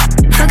shows.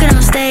 Fuck it,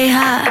 I'ma stay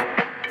high.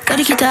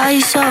 Gotta keep the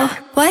ice off.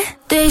 What?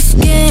 They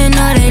skin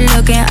or they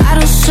looking. I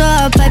don't show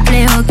up, I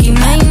play hooky.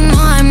 Man, you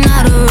know I'm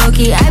not a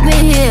rookie. I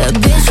been here,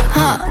 bitch,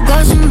 huh?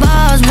 Ghosts and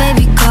balls,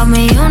 baby, call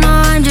me. You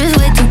know I'm just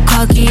way too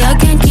cocky. I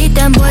can't keep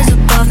them boys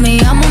above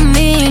me. I'm a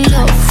mean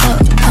little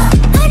fuck,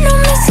 I know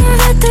me some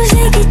vatos,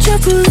 they get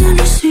trouble in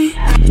the street.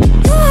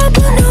 No, I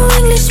put no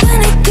English when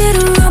I get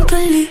around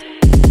police.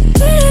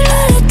 Pretty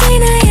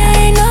Latina,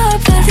 yeah, I know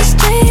about the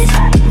streets.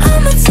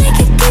 I'ma take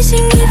it, bitch,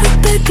 and give it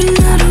back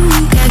another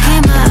week. Gotta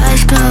keep my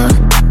eyes closed,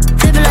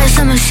 flipping like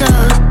summer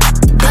shows.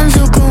 Guns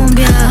of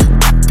cumbia,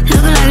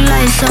 looking like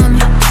lights on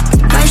me.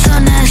 Rice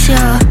on that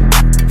show,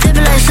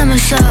 flipping like summer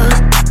shows.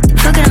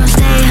 Fuck it, I'ma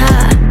stay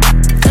high.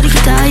 Gotta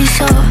keep the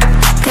ice off.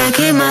 Gotta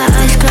keep my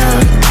eyes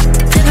closed,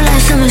 flipping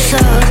like summer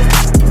shows.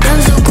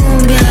 Guns of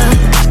cumbia,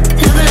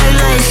 looking like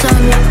lights on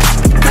me.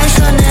 Rice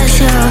on that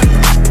show,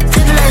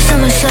 flipping like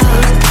summer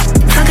shows.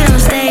 Fuck it, I'ma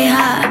stay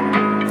high.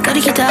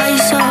 Gotta keep the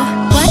ice off.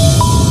 What?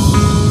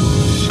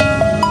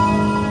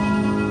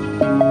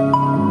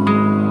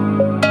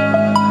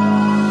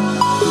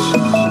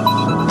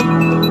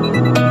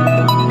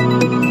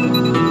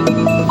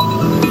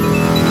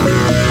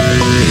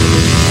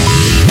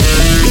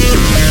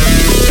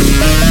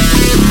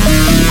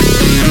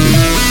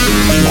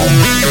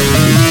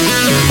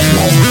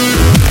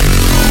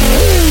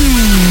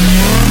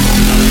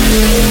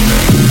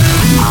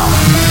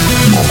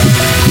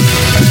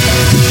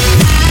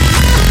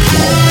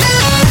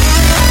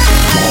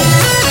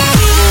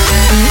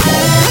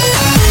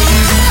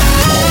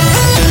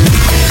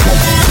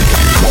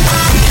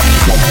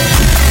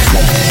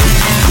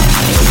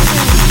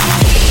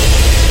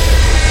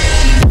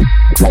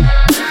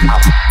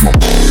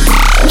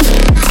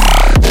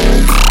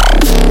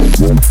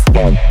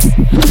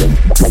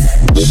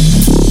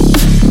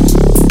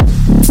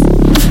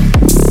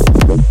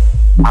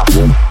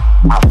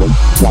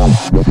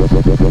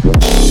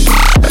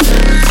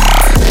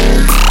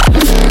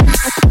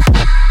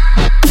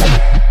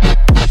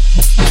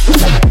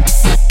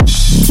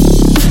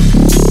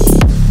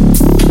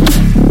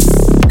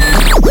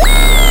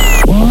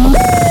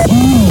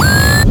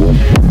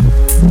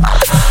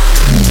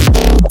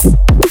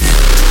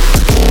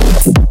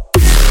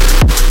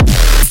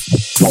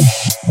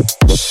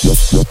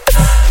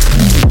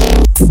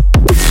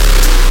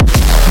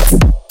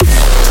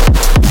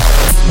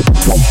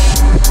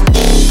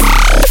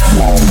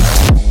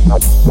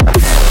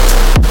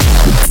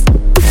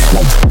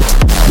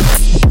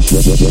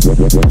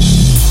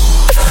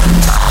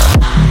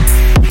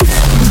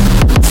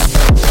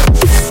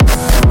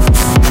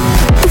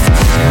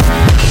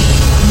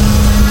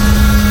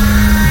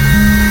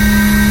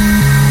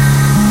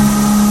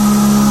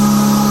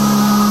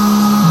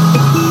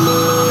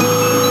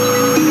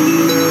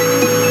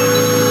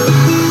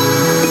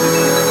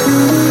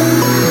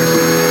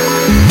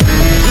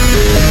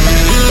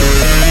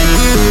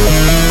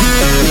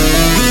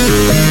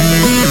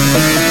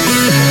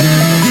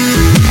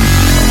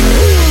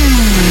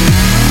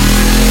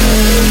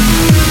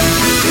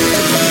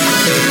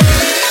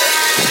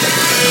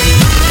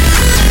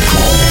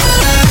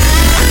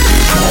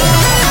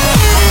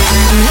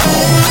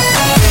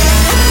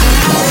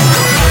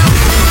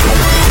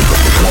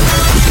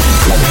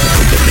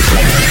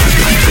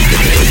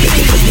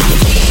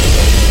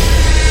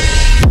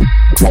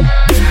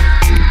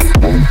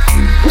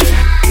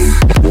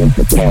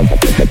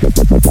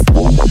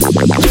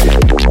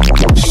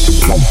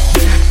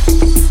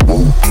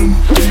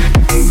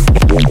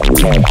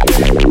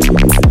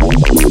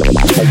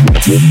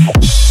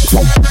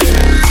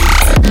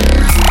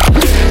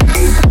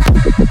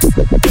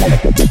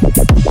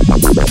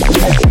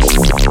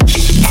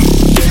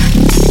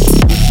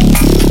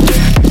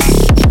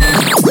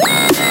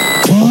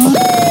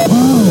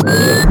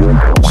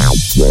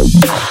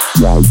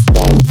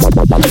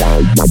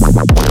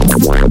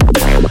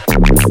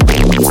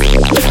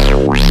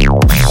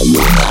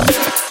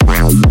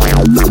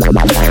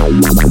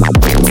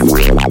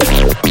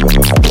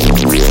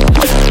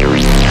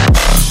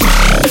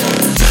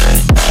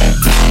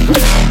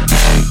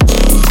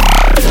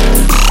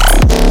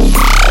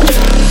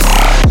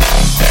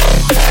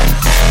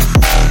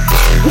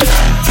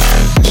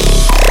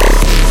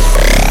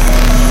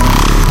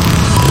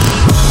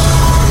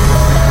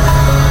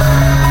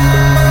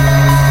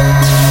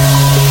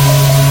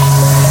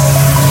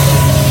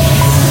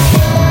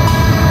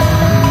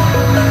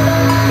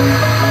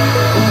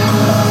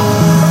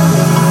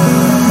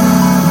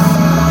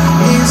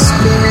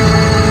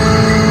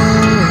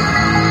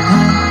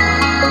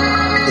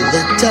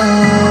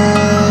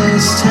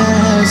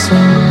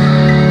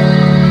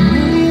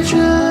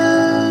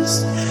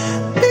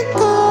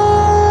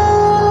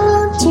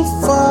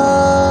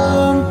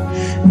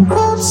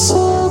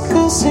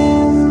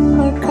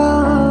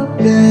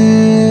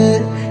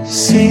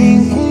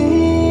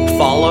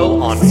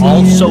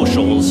 all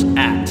socials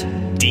at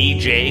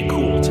DJ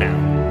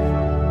Cooltown.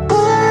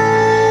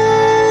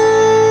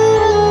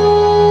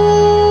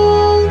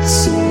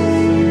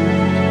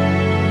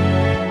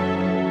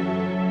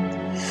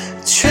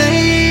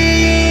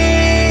 Trains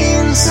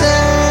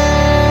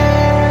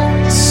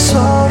and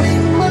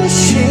soaring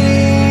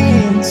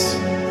machines.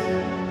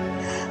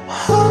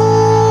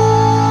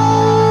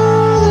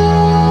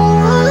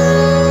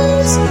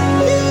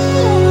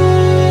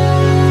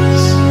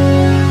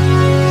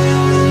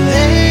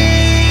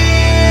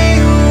 They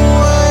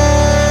were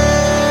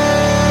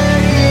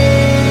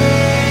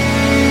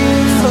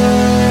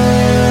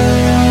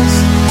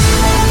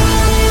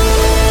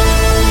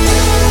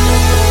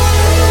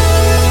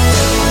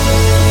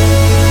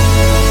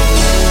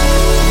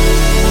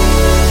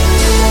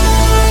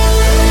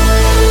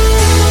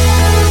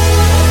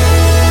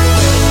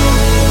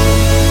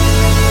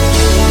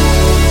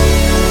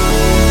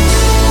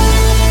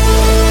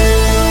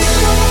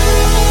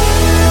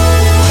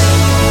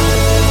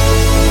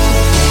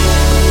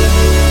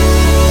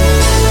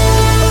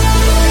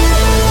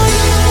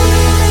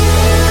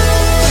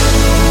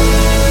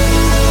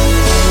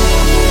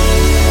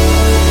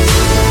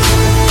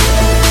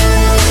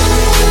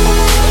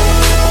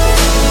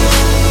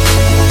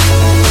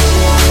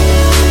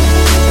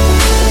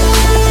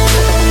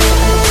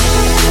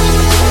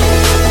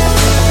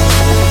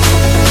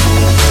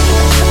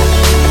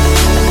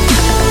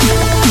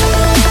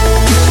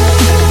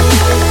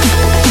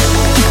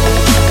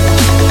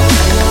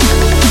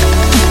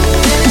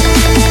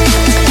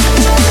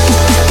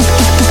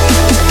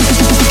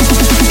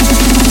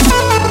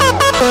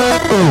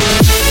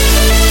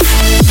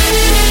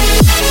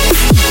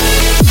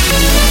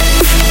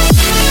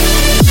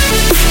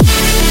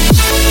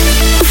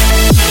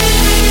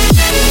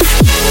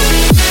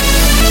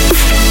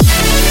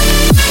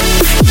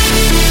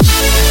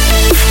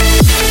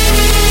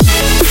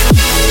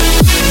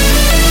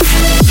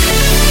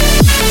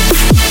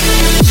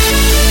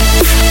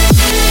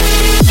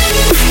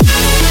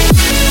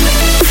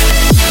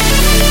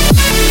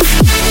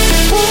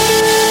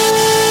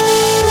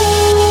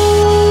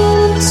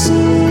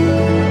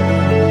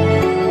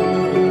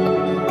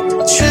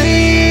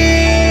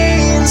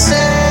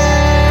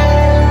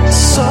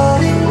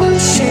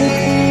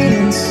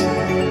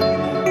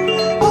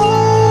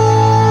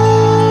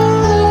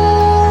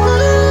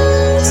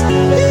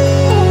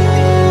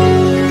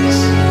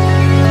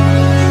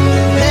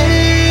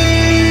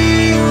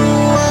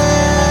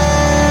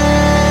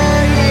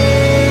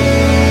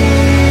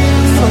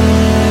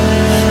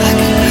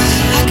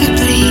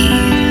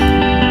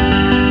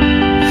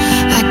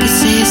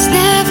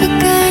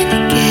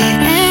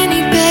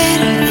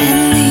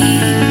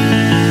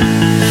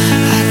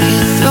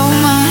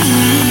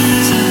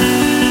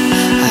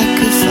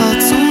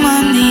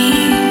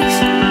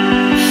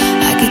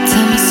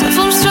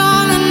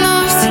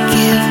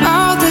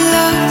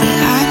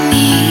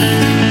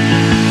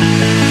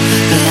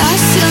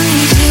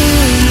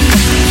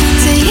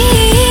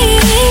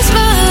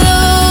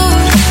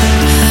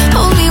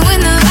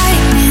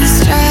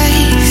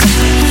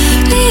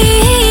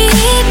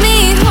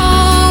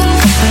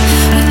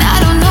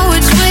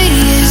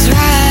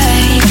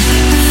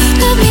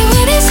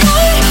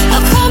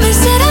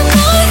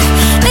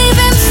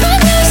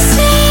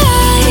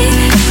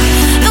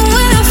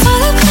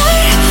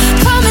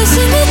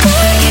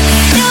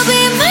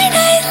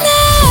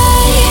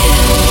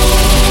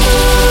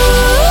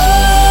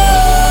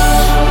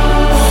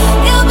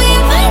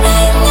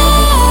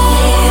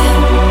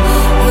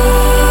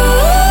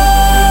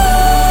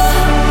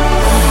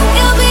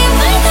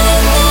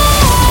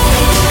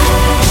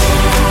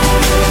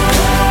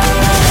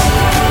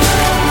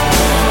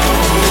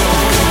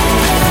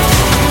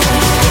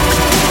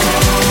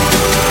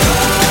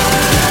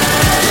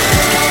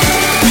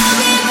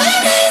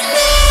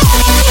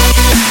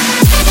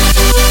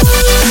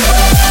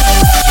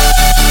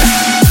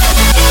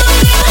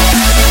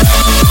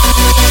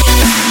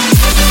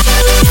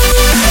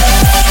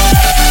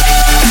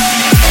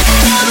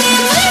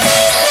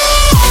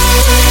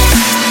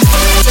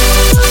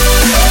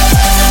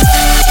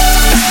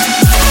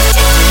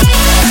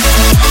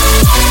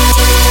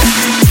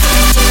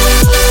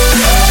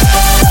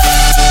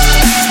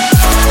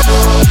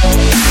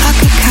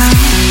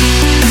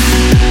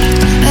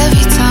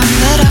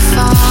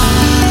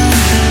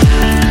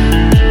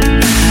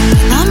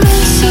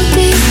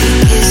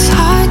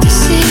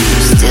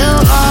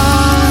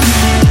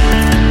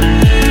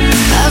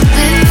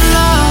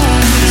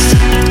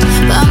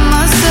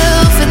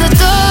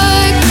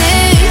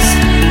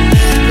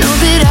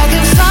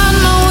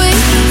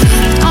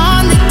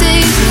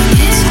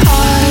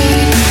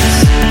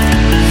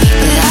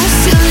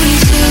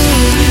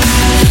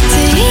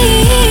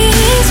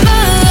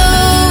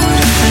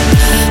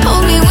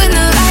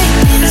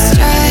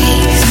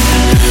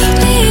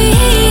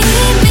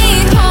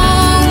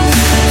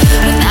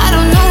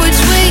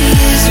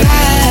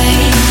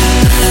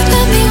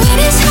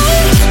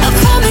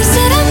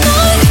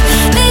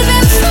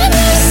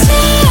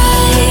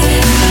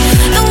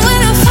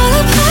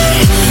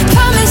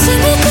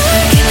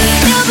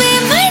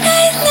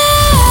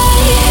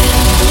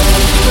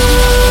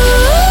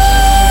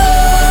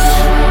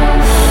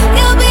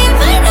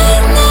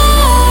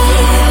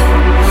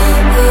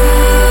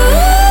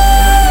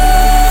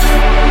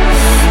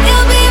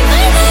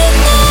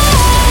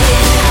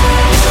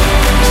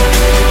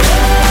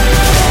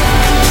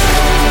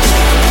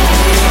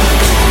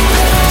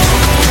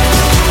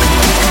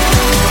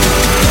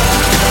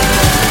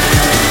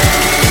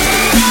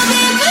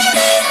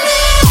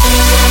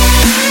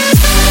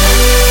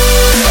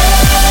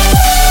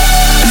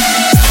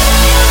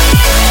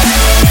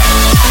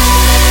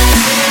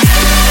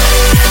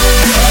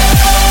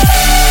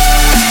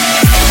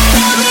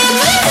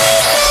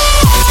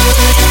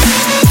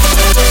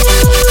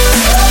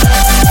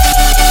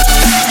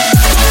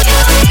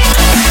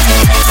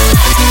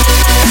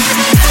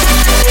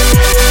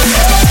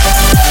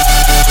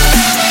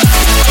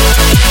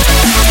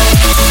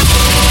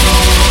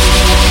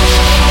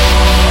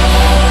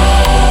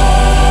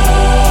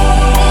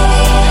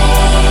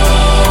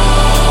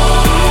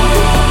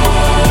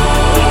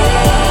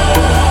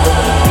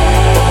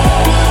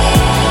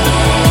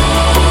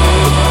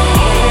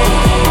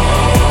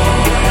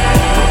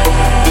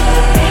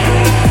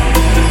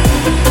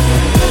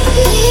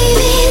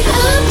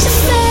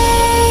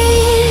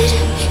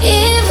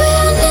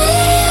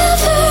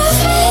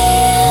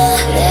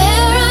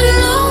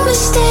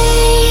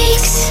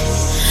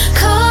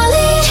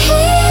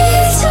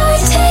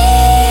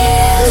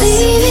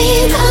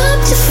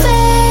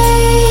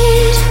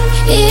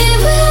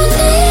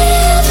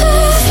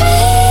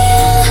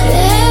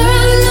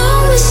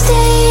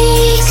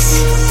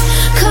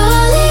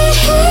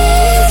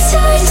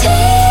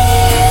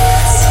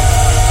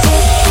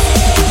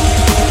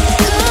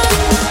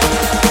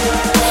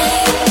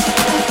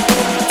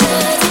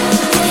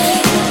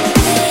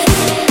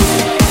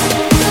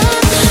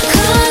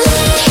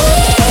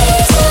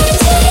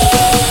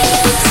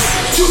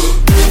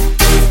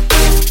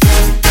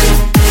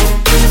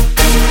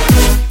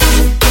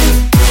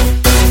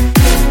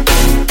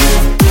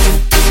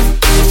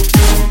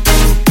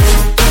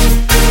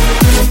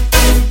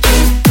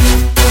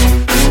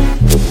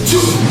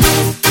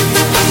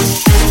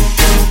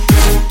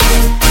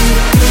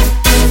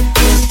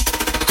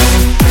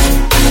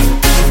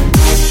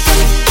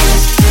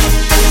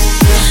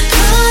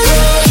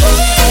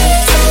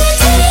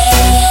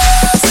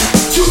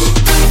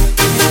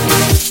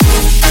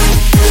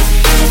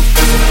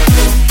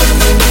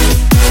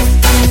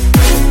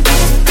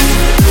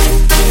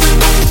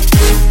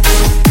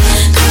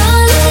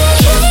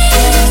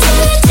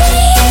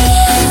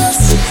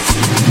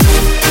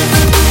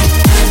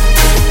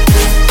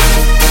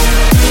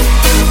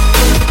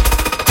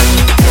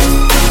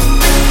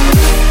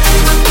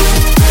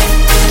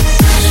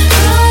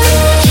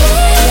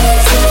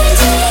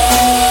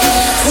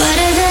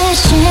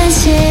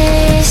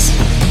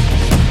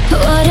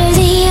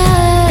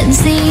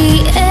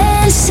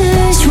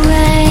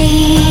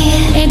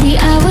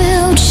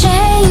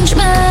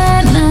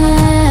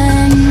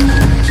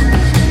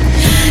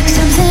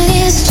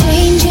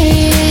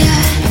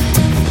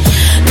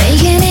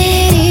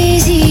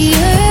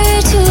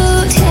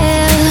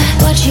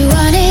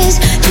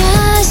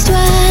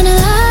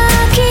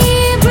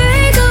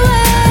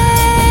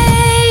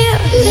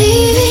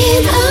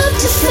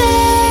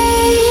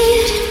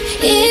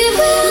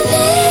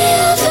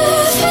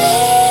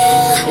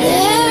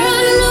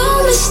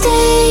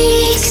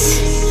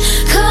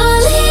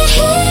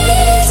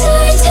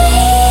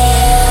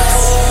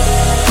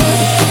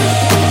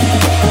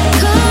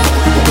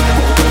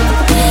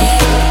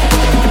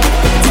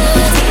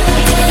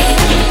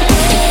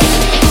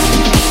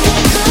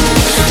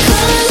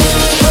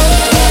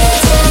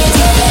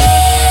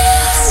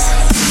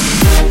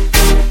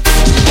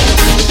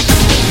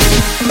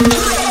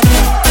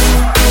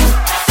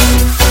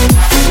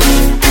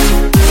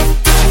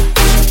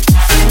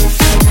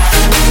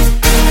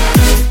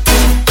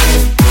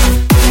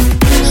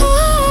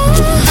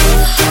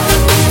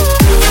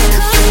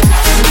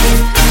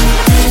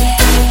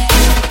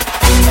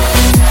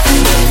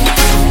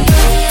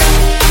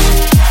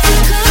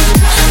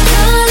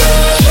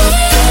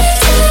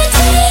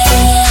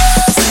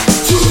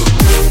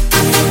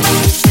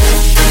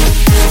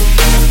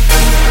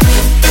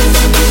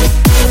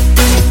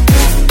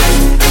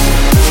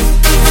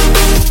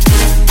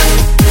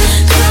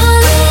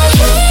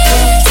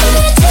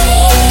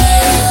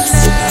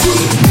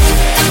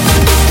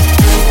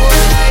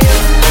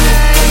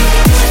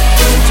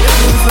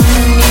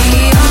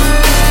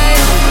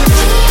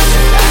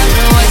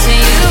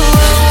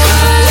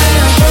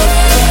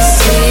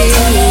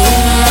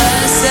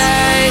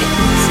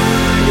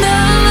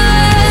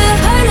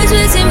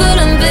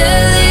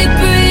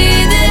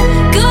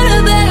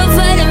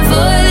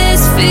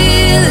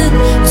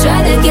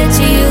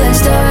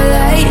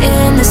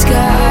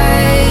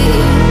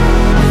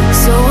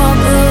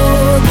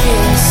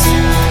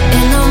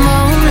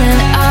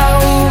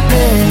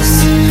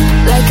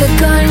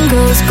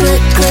goes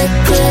click, click,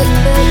 click,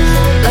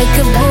 like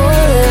a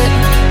bullet.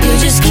 You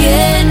just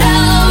can't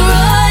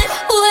outrun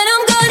what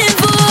I'm gunning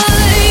for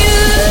you.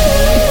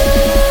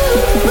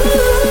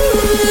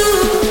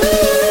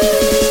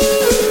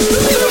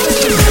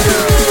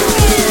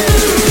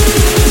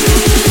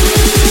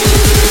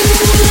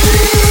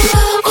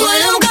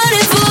 What I'm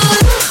gunning for.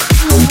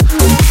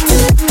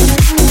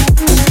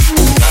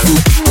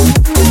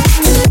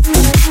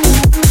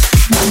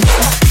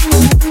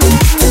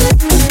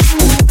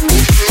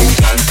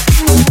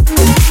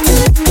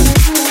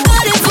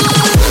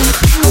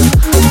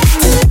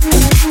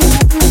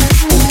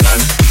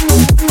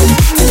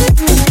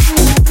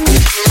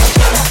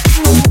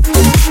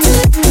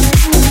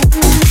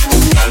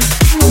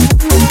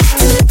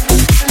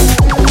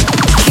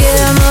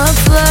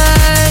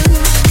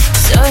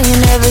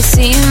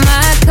 See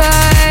my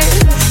cards,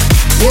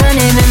 your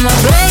name in my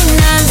brain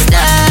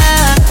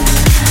non-stop.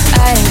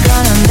 I ain't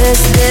gonna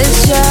miss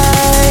this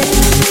shot.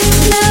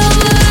 Now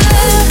my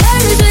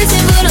heart is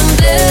racing, but I'm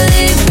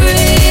barely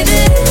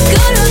breathing.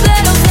 Go to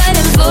battle,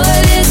 fighting for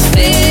this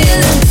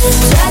feeling.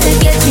 Try to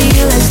get to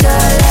you like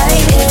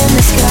starlight in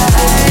the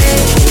sky.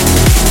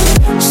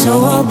 So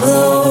I'll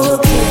blow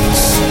a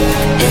kiss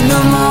in the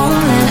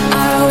moment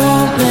I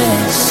won't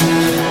miss.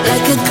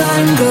 Like a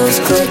gun goes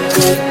click,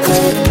 click,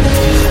 click,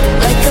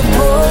 like a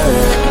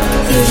bullet,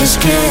 you just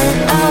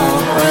can't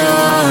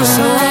outrun.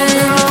 So I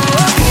know.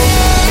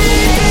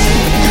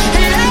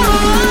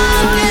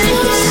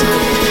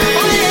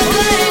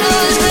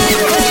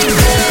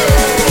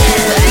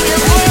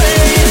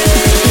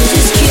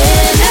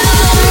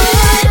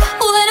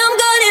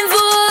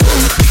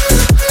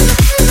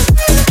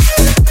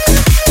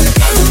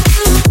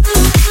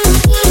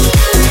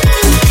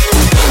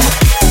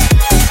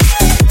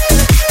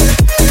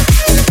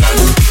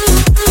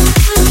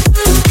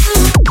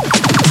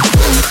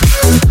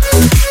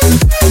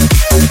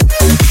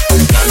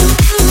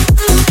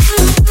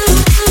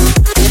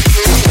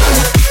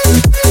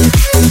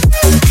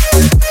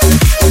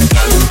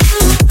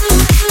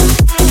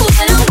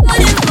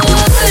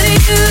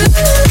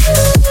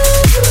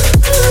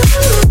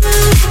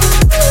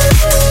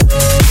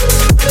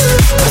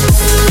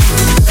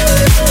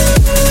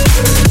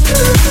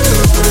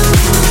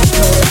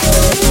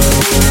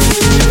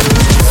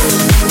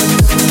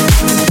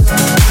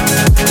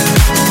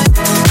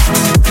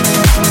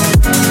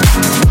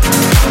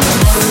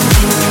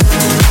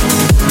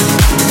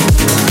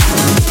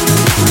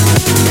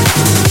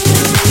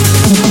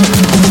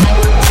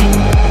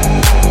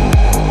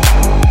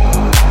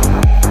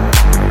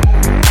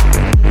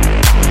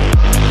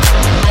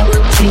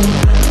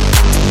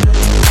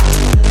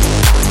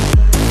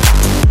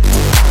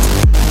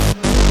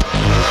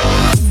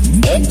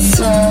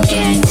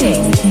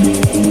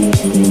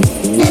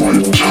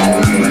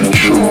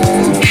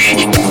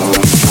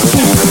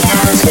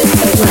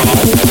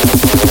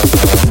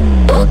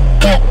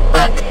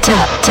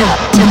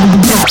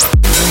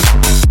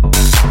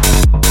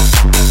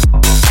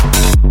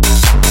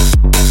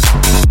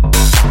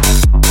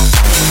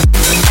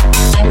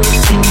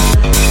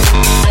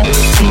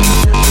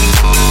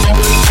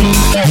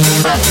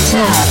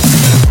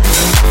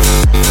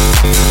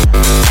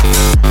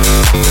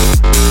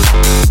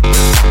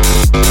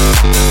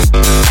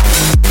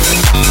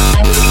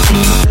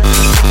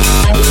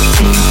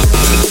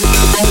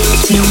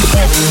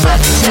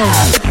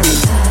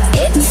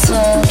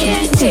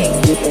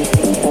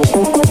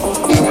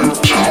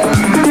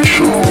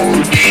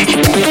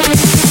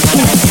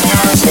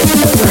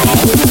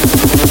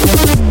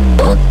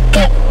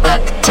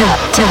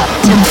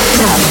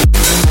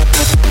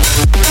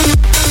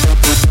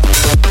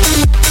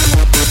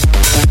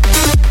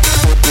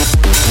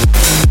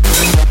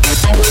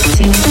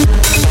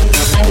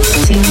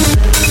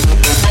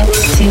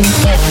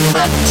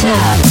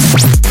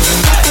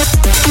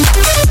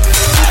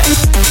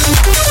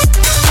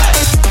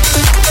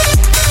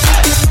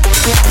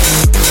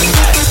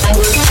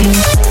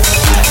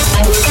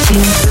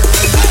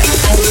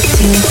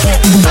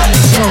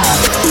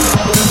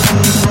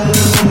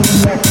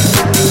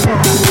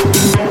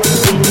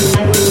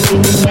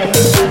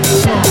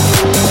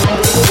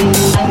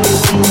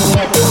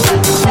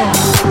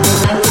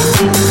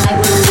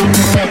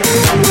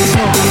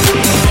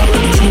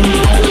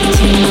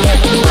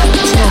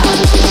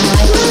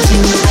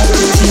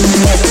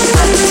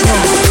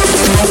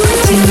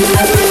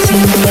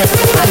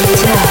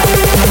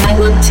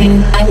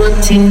 I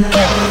want to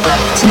get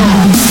fucked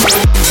up.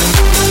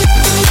 I want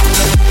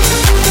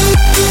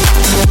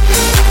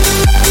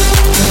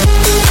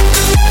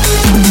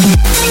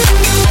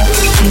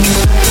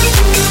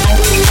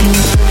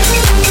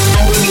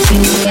to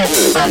get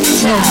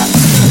fucked up.